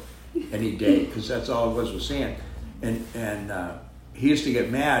grow any day, because that's all it was sand. And he used to get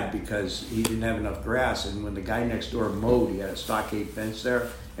mad because he didn't have enough grass, and when the guy next door mowed, he had a stockade fence there,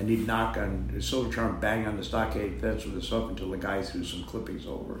 and he'd knock on his Silver Charm, bang on the stockade fence with his hook until the guy threw some clippings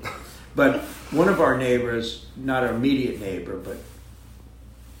over it. But one of our neighbors, not our immediate neighbor, but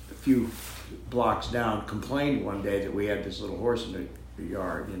a few blocks down, complained one day that we had this little horse in the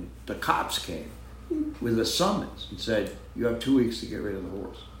yard, and the cops came with a summons and said, "You have 2 weeks to get rid of the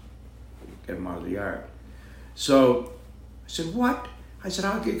horse. Get him out of the yard." So I said, "What?" I said,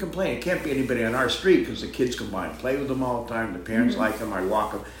 "How can you complain? It can't be anybody on our street because the kids come by and play with them all the time. The parents like them. I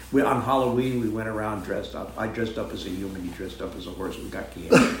walk them. On Halloween, we went around dressed up. I dressed up as a human. He dressed up as a horse. We got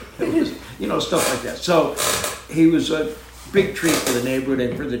candy. It was, stuff like that. So he was a big treat for the neighborhood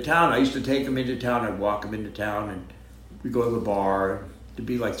and for the town. I used to take him into town. I'd walk him into town, and we'd go to the bar. There'd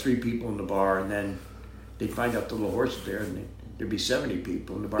be like 3 people in the bar, and then they'd find out the little horse was there, and there'd be 70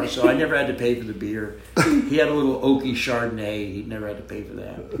 people in the bar. So I never had to pay for the beer. He had a little oaky Chardonnay. He never had to pay for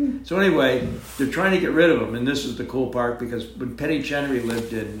that. So anyway, they're trying to get rid of him, and this is the cool part, because when Penny Chenery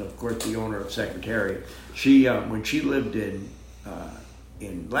lived in, of course, the owner of Secretariat, she when she lived in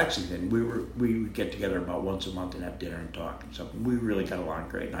Lexington, we would get together about once a month and have dinner and talk and something. We really got along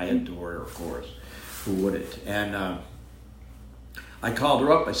great, and I adored her, of course. Who wouldn't? And I called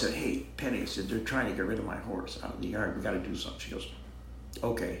her up. I said, "Hey, Penny," I said, "they're trying to get rid of my horse out of the yard. We got to do something." She goes,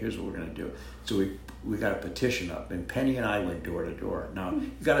 "Okay, here's what we're going to do." So we got a petition up, and Penny and I went door to door. Now,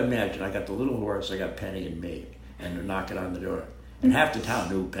 you got to imagine, I got the little horse, I got Penny and me, and they're knocking on the door. And half the town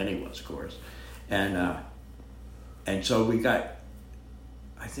knew who Penny was, of course. And so we got,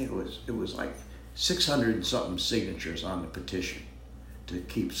 I think it was like 600 and something signatures on the petition to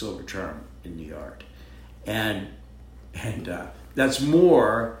keep Silver Charm in the yard. And that's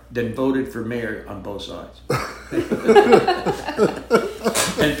more than voted for mayor on both sides.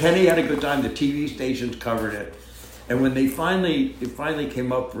 And Penny had a good time. The TV stations covered it. And when it finally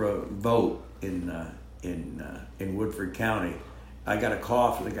came up for a vote in Woodford County, I got a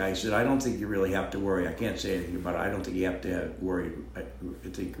call from the guy. He said, "I don't think you really have to worry. I can't say anything about it. I don't think you have to worry. I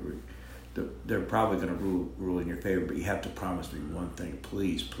think they're probably going to rule in your favor, but you have to promise me one thing.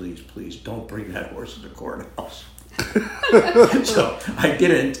 Please, please, please, don't bring that horse to the courthouse." So I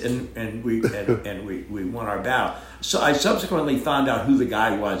didn't, and we won our battle. So I subsequently found out who the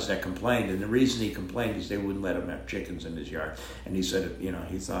guy was that complained, and the reason he complained is they wouldn't let him have chickens in his yard. And he said,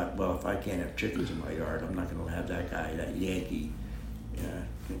 he thought, well, if I can't have chickens in my yard, I'm not going to have that guy, that Yankee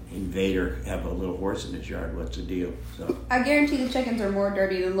invader, have a little horse in his yard. What's the deal? So I guarantee the chickens are more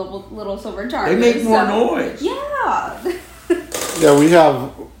dirty than little Silver Charm. They make more noise. Yeah. Yeah, we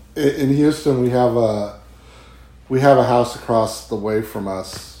have in Houston. We have a house across the way from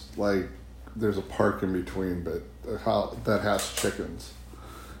us. Like, there's a park in between, but that has chickens,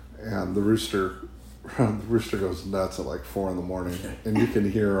 and the rooster goes nuts at like 4 a.m, and you can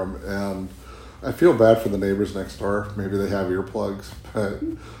hear them. And I feel bad for the neighbors next door. Maybe they have earplugs, but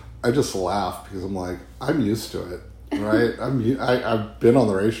I just laugh because I'm like, I'm used to it, right? I've been on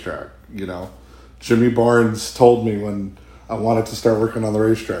the racetrack. Jimmy Barnes told me when I wanted to start working on the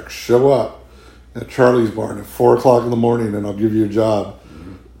racetrack, show up at Charlie's barn at 4 a.m, and I'll give you a job.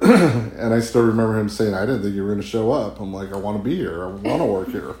 Mm-hmm. And I still remember him saying, "I didn't think you were going to show up." I'm like, "I want to be here. I want to work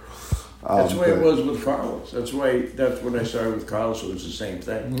here." That's the way it was with Carlos. That's when I started with Carlos. It was the same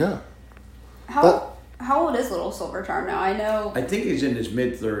thing. Yeah. How old is little Silver Charm now? I think he's in his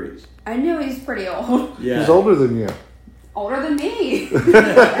mid-30s. I know he's pretty old. Yeah. He's older than you. Older than me.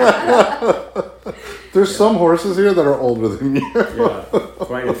 There's some horses here that are older than you. Yeah,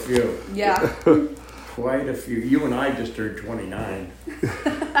 quite a few. Yeah. Quite a few. You and I just turned 29.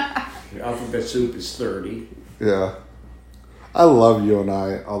 Alphabet Soup is 30. Yeah. I love you and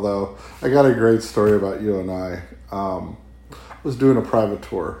I, although I got a great story about you and I. Was doing a private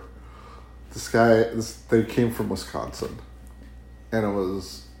tour. They came from Wisconsin. And it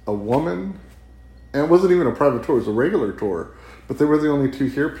was a woman, and it wasn't even a private tour, it was a regular tour. But they were the only two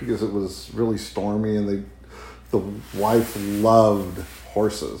here because it was really stormy, and the wife loved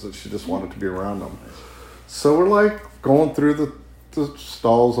horses, and she just wanted to be around them. So we're like going through the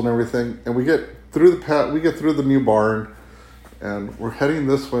stalls and everything, and we get through the new barn, and we're heading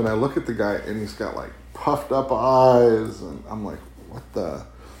this way, and I look at the guy, and he's got like puffed up eyes, and I'm like, what the?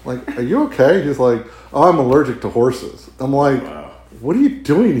 Like, are you okay? He's like, "Oh, I'm allergic to horses." I'm like, wow. What are you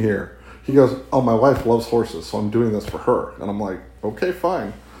doing here? He goes, "Oh, my wife loves horses, so I'm doing this for her." And I'm like, okay,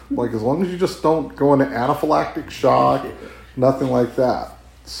 fine. Like, as long as you just don't go into anaphylactic shock, nothing like that.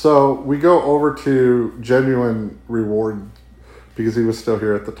 So we go over to Genuine Reward, because he was still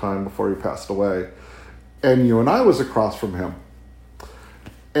here at the time before he passed away. And you and I was across from him.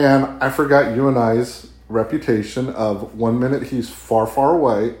 And I forgot you and I's reputation of 1 minute he's far, far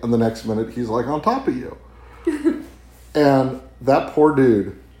away, and the next minute he's like on top of you. And that poor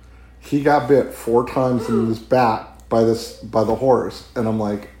dude, he got bit 4 times in his back by the horse, and I'm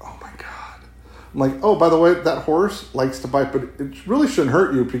like, oh my god. I'm like, oh, by the way, that horse likes to bite, but it really shouldn't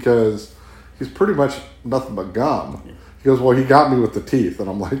hurt you because he's pretty much nothing but gum. He goes, well, he got me with the teeth, and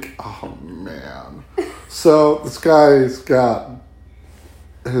I'm like, oh man. So this guy's got,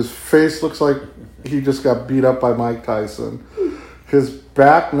 his face looks like he just got beat up by Mike Tyson. His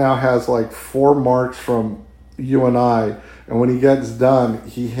back now has like 4 marks from you and I. And when he gets done,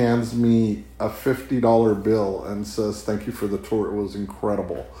 he hands me a $50 bill and says, thank you for the tour. It was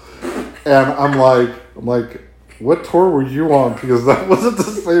incredible. And I'm like, what tour were you on? Because that wasn't the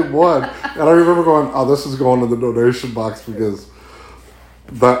same one. And I remember going, oh, this is going to the donation box, because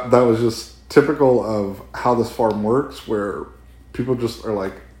that was just typical of how this farm works, where people just are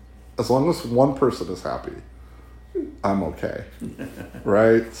like, as long as one person is happy, I'm okay.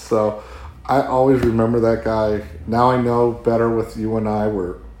 Right? So I always remember that guy. Now I know better with you and I,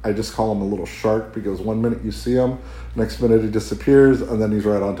 where I just call him a little shark, because 1 minute you see him, next minute he disappears, and then he's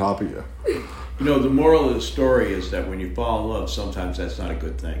right on top of you. You know, the moral of the story is that when you fall in love, sometimes that's not a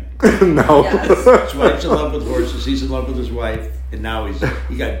good thing. No. Yes. His wife's in love with horses, he's in love with his wife, and now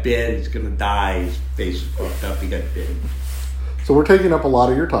he got bit, he's going to die, his face is fucked up, he got bit. So we're taking up a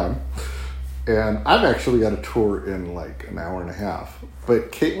lot of your time. And I've actually got a tour in like an hour and a half.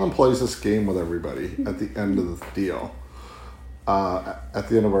 But Caitlin plays this game with everybody at the end of the deal. At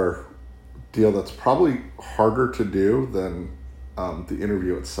the end of our deal, that's probably harder to do than the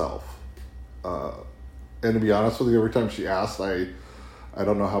interview itself. And to be honest with you, every time she asks, I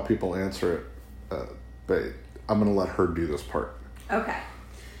don't know how people answer it. But I'm going to let her do this part. Okay.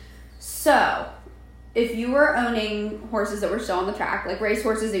 So, if you were owning horses that were still on the track, like race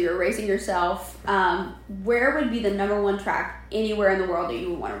horses that you were racing yourself, where would be the number 1 track anywhere in the world that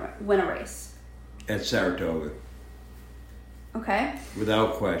you would want to win a race? At Saratoga. Okay.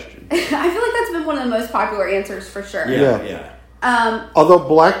 Without question. I feel like that's been one of the most popular answers for sure. Yeah. Although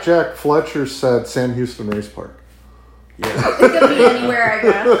Blackjack Fletcher said Sam Houston Race Park. Yeah. It could be anywhere, I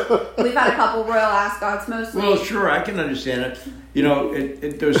guess. We've had a couple Royal Ascots mostly. Well, sure, I can understand it. You know,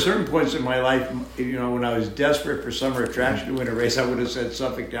 there's certain points in my life, you know, when I was desperate for summer attraction to win a race, I would have said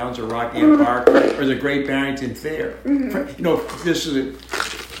Suffolk Downs or Rockingham Park or the Great Barrington Fair. You know, this is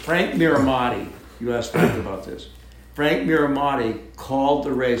Frank Miramati. You asked Frank about this. Frank Miramati called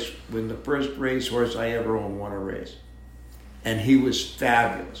the race when the first racehorse I ever owned won a race. And he was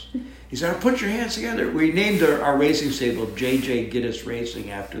fabulous. He said, put your hands together. We named our racing stable J.J. Gittes Racing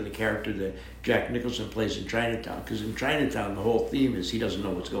after the character that Jack Nicholson plays in Chinatown. Because in Chinatown, the whole theme is he doesn't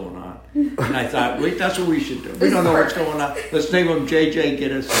know what's going on. And I thought, wait, that's what we should do. We don't know what's going on. Let's name him J.J.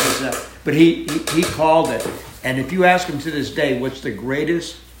 Gittes. But he called it. And if you ask him to this day, what's the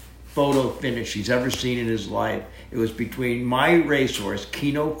greatest photo finish he's ever seen in his life, it was between my racehorse,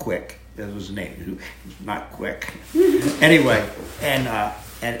 Keno Quick. That was his name. He was not quick. Anyway, and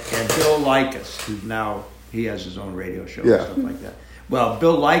Bill Likas, who now he has his own radio show and stuff like that. Well,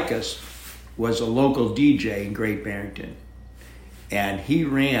 Bill Likas was a local DJ in Great Barrington, and he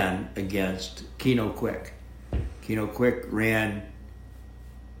ran against Keno Quick. Keno Quick ran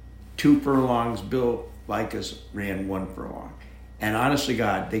 2 furlongs. Bill Likas ran 1 furlong. And honest to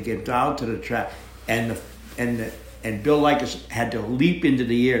God, they get down to the track, and Bill Likas had to leap into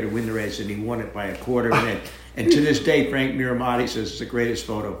the air to win the race, and he won it by a quarter minute. And to this day, Frank Miramati says it's the greatest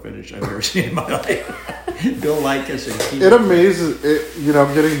photo finish I've ever seen in my life. Bill Likas and Keno. It amazes,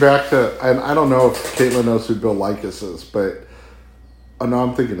 getting back to, and I don't know if Caitlin knows who Bill Likas is, but I know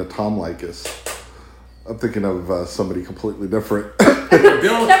I'm thinking of Tom Likas. I'm thinking of somebody completely different.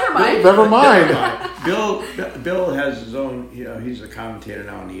 Never mind. Bill has his own, he's a commentator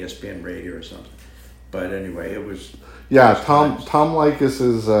now on ESPN radio or something. But anyway, it was... Yeah, Tom Likas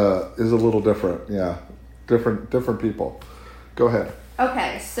is a little different. Yeah, different people. Go ahead.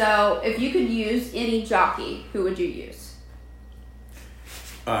 Okay, so if you could use any jockey, who would you use?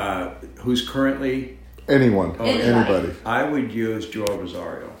 Who's currently... Anyone. Anybody. I would use Joe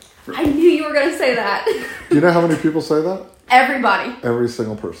Rosario. I knew you were going to say that. Do you know how many people say that? Everybody. Every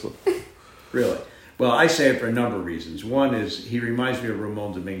single person. Really? Well, I say it for a number of reasons. One is he reminds me of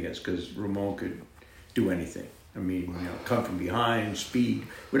Ramon Dominguez, because Ramon could do anything. I mean, come from behind, speed,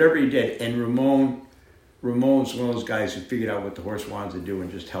 whatever he did. And Ramon's one of those guys who figured out what the horse wanted to do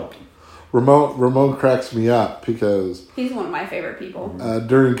and just helped him. Ramon cracks me up because he's one of my favorite people.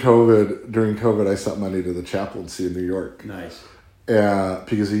 During COVID, I sent money to the chaplaincy in New York. Nice.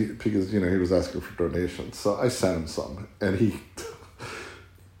 Because he was asking for donations, so I sent him some, and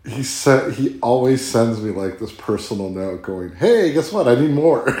he always sends me like this personal note going, "Hey, guess what? I need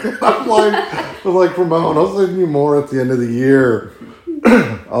more." I'm like, Ramon, I'll send you more at the end of the year.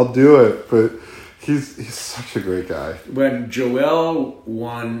 I'll do it. But he's such a great guy. When Joel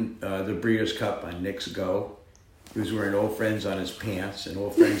won the Breeders' Cup on Knicks Go, he was wearing Old Friends on his pants and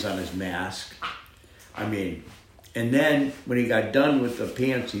Old Friends on his mask. I mean, and then when he got done with the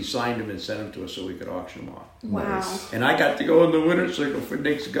pants, he signed them and sent them to us so we could auction them off. Wow. Nice. And I got to go in the winner's circle for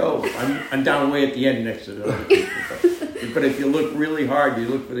Knicks Go. I'm down way at the end next to the other people. But if you look really hard, you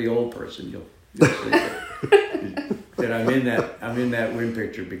look for the old person, you'll see that I'm in that win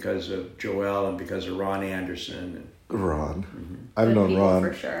picture because of Joel and because of Ron Anderson. Ron. Mm-hmm. I've Good known people Ron.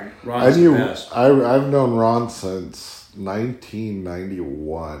 for sure. Ron's the best. I've known Ron since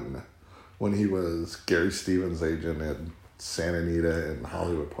 1991 when he was Gary Stevens' agent at Santa Anita and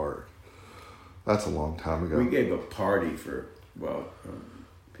Hollywood Park. That's a long time ago. We gave a party for, we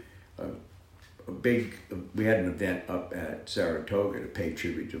had an event up at Saratoga to pay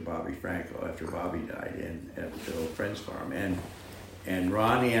tribute to Bobby Franco after Bobby died at the Old Friends Farm. And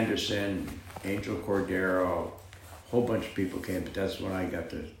Ron Anderson, Angel Cordero, a whole bunch of people came, but that's when I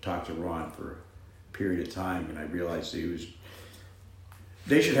got to talk to Ron for a period of time, and I realized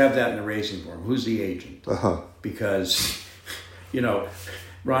they should have that in the racing form. Who's the agent? Uh-huh. Because,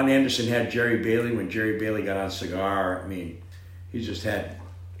 Ron Anderson had Jerry Bailey when Jerry Bailey got on Cigar. I mean, he knows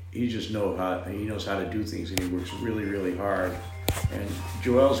how to do things, and he works really, really hard. And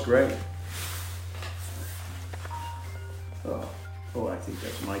Joel's great. Oh, I think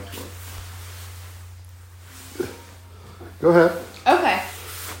that's my tour. Go ahead. Okay.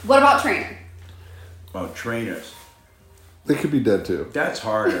 What about trainer? Oh, trainers. They could be dead too. That's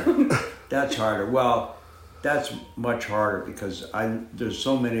harder. Well, that's much harder because there's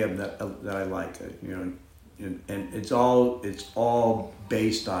so many of them that I like, and it's all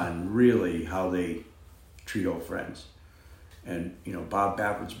based on really how they treat old friends. And Bob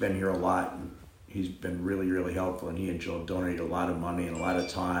Baffert's been here a lot, and he's been really, really helpful. And he and Joe donate a lot of money and a lot of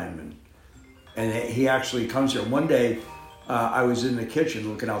time, and he actually comes here. One day, I was in the kitchen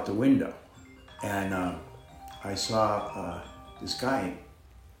looking out the window, and I saw this guy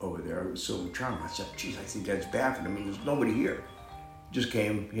over there with Silver Charm. I said, "Geez, I think that's Baffert. I mean, there's nobody here." Just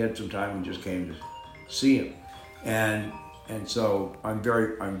came. He had some time and just came to see him, and so I'm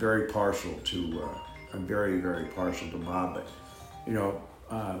very partial to very partial to Bob. But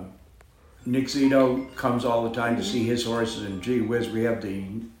Nick Zito comes all the time to see his horses, and gee whiz, we have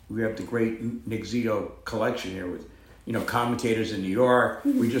the great Nick Zito collection here with commentators in New York.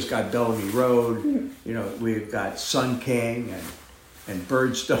 We just got Bellamy Road. We've got Sun King and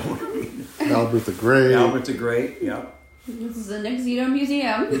Birdstone. Albert the Great. Albert the Great, yeah. This is the Nick Zito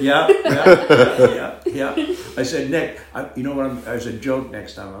Museum. Yeah. I said, Nick, as a joke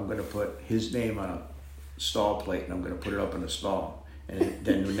next time, I'm going to put his name on a stall plate and I'm going to put it up in a stall. And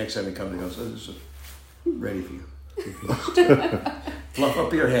then the next time he comes, he goes, "This is ready for you. Fluff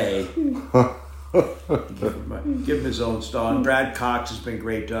up your hay." Give him his own stall. And Brad Cox has been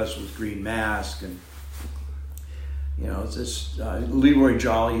great to us with Green Mask, and it's just Leroy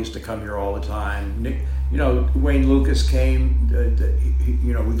Jolly used to come here all the time. Nick, Wayne Lucas came.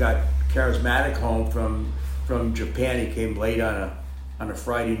 We got Charismatic home from Japan. He came late on a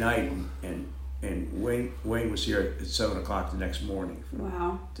Friday night, and Wayne was here at 7:00 the next morning.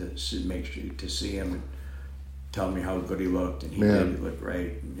 Wow. To see him and tell me how good he looked, and he Man. did. He looked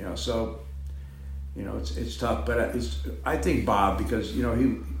great. So. It's tough, but I think Bob, because he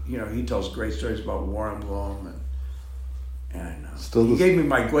tells great stories about Warren Bloom, and he gave me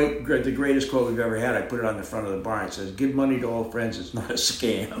the greatest quote we've ever had. I put it on the front of the barn. It says, "Give money to old friends. It's not a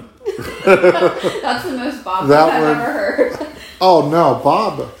scam." That's the most Bob I've ever heard. Oh no,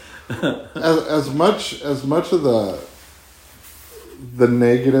 Bob. as much of the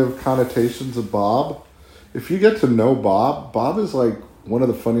negative connotations of Bob, if you get to know Bob is like one of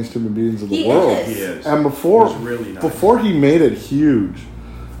the funniest human beings in the world. Is. He is. And He's really nice. before he made it huge,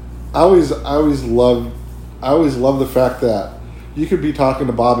 I always love the fact that you could be talking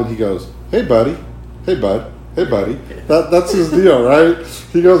to Bob and he goes, "Hey buddy, hey bud, hey buddy." That's his deal, right?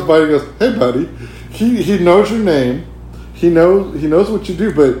 He goes by and goes, "Hey buddy." He knows your name. He knows what you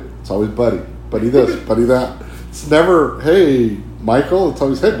do, but it's always buddy this, buddy that. It's never, "Hey Michael." It's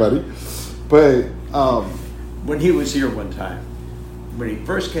always, "Hey buddy." But when he was here one time, when he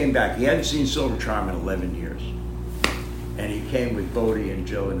first came back, he hadn't seen Silver Charm in 11 years. And he came with Bodie and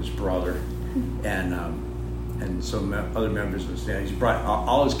Joe and his brother and some other members of the stand. He's brought,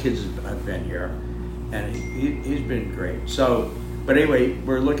 all his kids have been here, and he's been great. So, but anyway,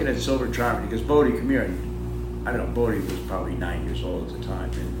 we're looking at Silver Charm. He goes, "Bodie, come here." And I don't know, Bodie was probably 9 years old at the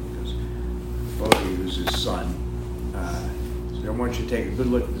time, and because Bodie was his son. So I want you to take a good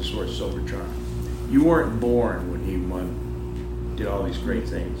look at this horse, Silver Charm. You weren't born when he did all these great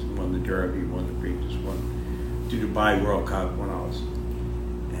things. He won the Derby, won the Preakness, won the Dubai World Cup, won all this.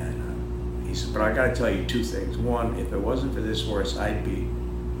 And he said, but I got to tell you two things. One, if it wasn't for this horse, I'd be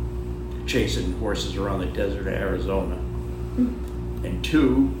chasing horses around the desert of Arizona. And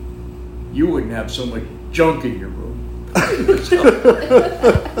two, you wouldn't have so much junk in your room.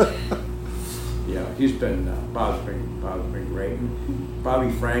 Yeah, he's been, Bob's been great. Bobby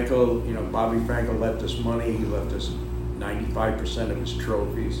Franco left us money. He left us 95% of his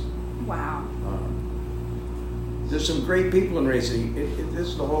trophies. Wow. There's some great people in racing. This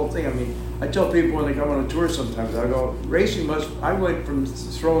is the whole thing. I mean, I tell people when they come on a tour sometimes, I go, I went from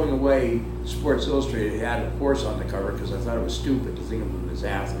throwing away Sports Illustrated, it had a horse on the cover because I thought it was stupid to think of them as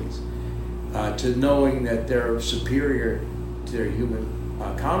athletes, to knowing that they're superior to their human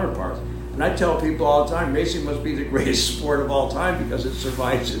counterparts. And I tell people all the time, racing must be the greatest sport of all time because it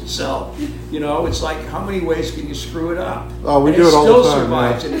survives itself. You know, it's like, how many ways can you screw it up? Oh, we and do it all the time. It still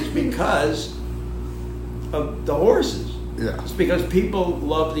survives, yeah. and it's because of the horses. Yeah. It's because people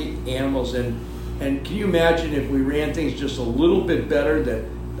love the animals, and can you imagine if we ran things just a little bit better, that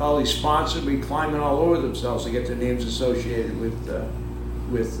all these sponsors would be climbing all over themselves to get their names associated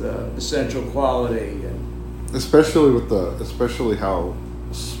with essential quality, and especially how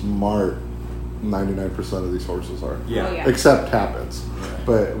smart 99% of these horses are. yeah. Oh, yeah. Except Tappets. Yeah.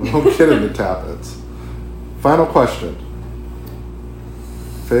 But we won't get into Tappets. Final question.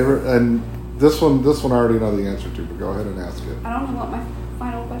 Favorite, and this one I already know the answer to, but go ahead and ask it. I don't know what my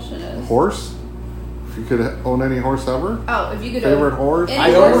final question is. Horse? If you could own any horse ever? Oh, if you could Favorite horse? Any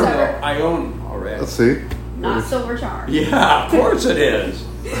I horse own ever. I own already. Let's see. Not Silver Charm. Yeah, of course it is.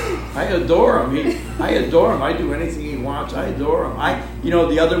 I adore him. I adore him. I do anything he wants. I adore him.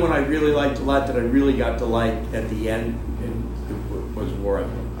 The other one I really liked a lot that I really got to like at the end was Warren.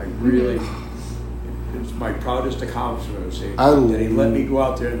 I really, it's my proudest accomplishment of seeing that he let me go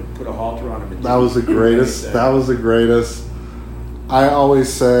out there and put a halter on him. That was the greatest. That was the greatest. I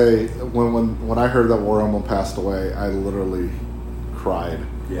always say when I heard that War Animal passed away, I literally cried.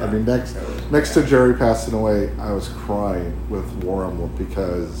 Yeah. I mean, next to Jerry passing away, I was crying with War Animal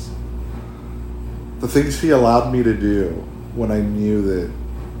because the things he allowed me to do when I knew that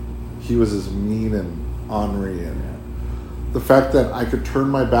he was as mean and ornery, and the fact that I could turn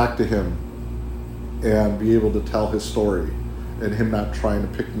my back to him and be able to tell his story, and him not trying to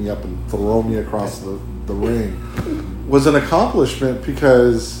pick me up and throw me across the ring was an accomplishment,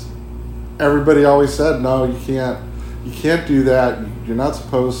 because everybody always said, no, you can't do that, you're not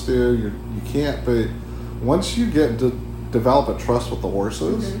supposed to, you can't. But once you get to develop a trust with the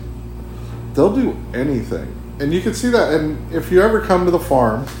horses, they'll do anything. And you can see that. And if you ever come to the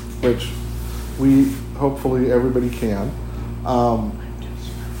farm, which we hopefully everybody can,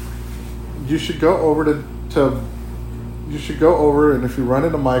 you should go over and if you run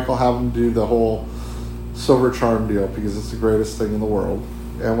into Michael, have him do the whole Silver Charm deal, because it's the greatest thing in the world.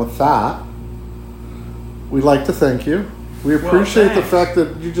 And with that, we'd like to thank you. We appreciate the fact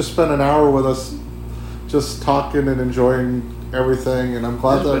that you just spent an hour with us just talking and enjoying everything, and I'm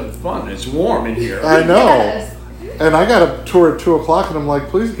glad It's been fun. It's warm in here. I know. Yes. And I got a tour at 2:00, and I'm like,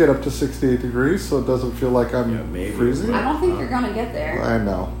 please get up to 68 degrees so it doesn't feel like I'm maybe. freezing. I don't think you're gonna get there. I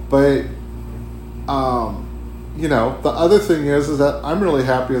know. But, the other thing is that I'm really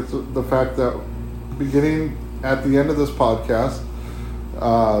happy at the fact that beginning at the end of this podcast,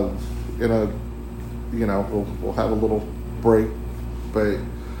 we'll have a little break, but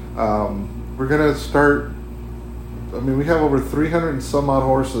we're going to start. I mean, we have over 300 and some odd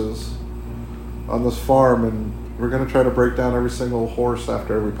horses on this farm, and we're going to try to break down every single horse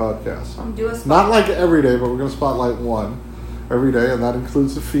after every podcast. Do a Not like every day, but we're going to spotlight one every day, and that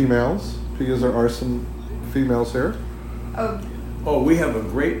includes the females, because there are some females here. Oh, we have a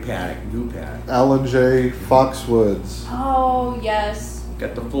great paddock, new paddock. Alan J. Foxwoods. Oh, yes.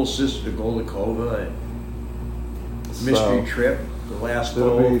 Got the full sister to Goldacova and Mystery Trip, the last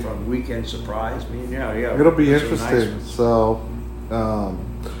goal from Weekend Surprise. It'll be interesting.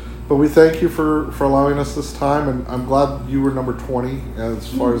 But we thank you for allowing us this time, and I'm glad you were number 20 as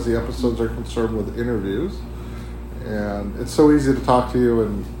far as the episodes are concerned with interviews. And it's so easy to talk to you,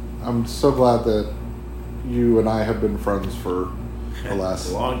 and I'm so glad that you and I have been friends for the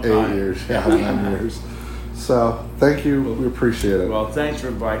last 8 years, 9 years. So thank you. We appreciate it. Well, thanks for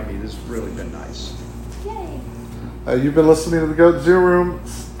inviting me. This has really been nice. Yay. You've been listening to the Goat Zoom Room.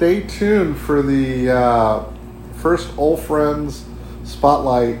 Stay tuned for the first Old Friends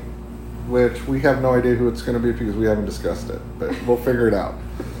Spotlight which we have no idea who it's going to be because we haven't discussed it, but we'll figure it out.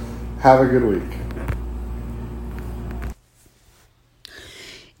 Have a good week.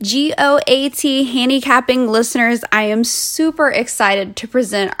 GOAT handicapping listeners, I am super excited to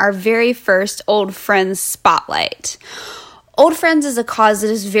present our very first Old Friends Spotlight. Old Friends is a cause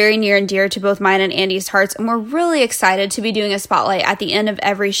that is very near and dear to both mine and Andy's hearts, and we're really excited to be doing a spotlight at the end of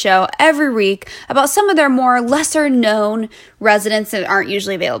every show, every week, about some of their more lesser-known residents that aren't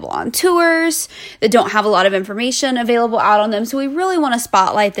usually available on tours, that don't have a lot of information available out on them, so we really want to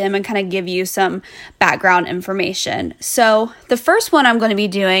spotlight them and kind of give you some background information. So the first one I'm going to be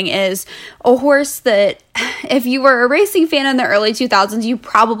doing is a horse that, if you were a racing fan in the early 2000s, you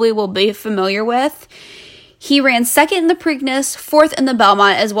probably will be familiar with. He ran second in the Preakness, fourth in the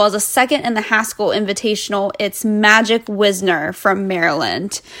Belmont, as well as a second in the Haskell Invitational. It's Magic Wisner from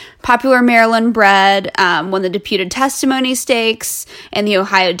Maryland. Popular Maryland bred, won the Deputed Testimony Stakes and the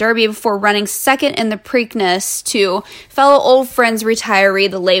Ohio Derby before running second in the Preakness to fellow Old Friends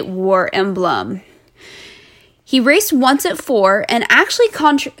retiree, the late War Emblem. He raced once at 4 and actually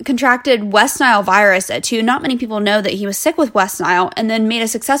contracted West Nile virus at 2. Not many people know that he was sick with West Nile, and then made a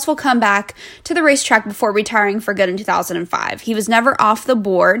successful comeback to the racetrack before retiring for good in 2005. He was never off the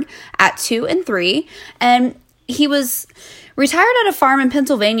board at 2 and 3, and he was retired at a farm in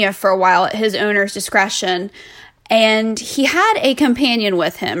Pennsylvania for a while at his owner's discretion. And he had a companion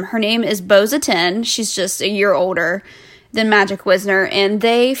with him. Her name is Boza 10. She's just a year older than Magic Wisner, and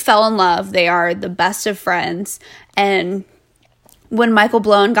they fell in love. They are the best of friends. And when Michael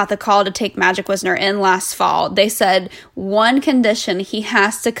Blown got the call to take Magic Wisner in last fall, they said one condition: he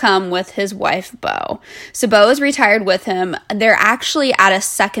has to come with his wife, Bo. So Bo is retired with him. They're actually at a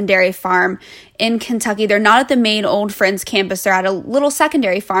secondary farm in Kentucky. They're not at the main Old Friends campus. They're at a little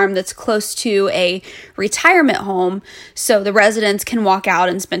secondary farm that's close to a retirement home, so the residents can walk out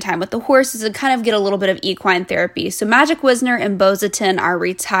and spend time with the horses and kind of get a little bit of equine therapy. So Magic Wisner and Boza 10 are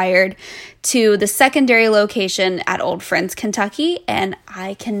retired to the secondary location at Old Friends, Kentucky, and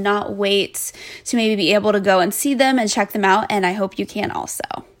I cannot wait to maybe be able to go and see them and check them out, and I hope you can also.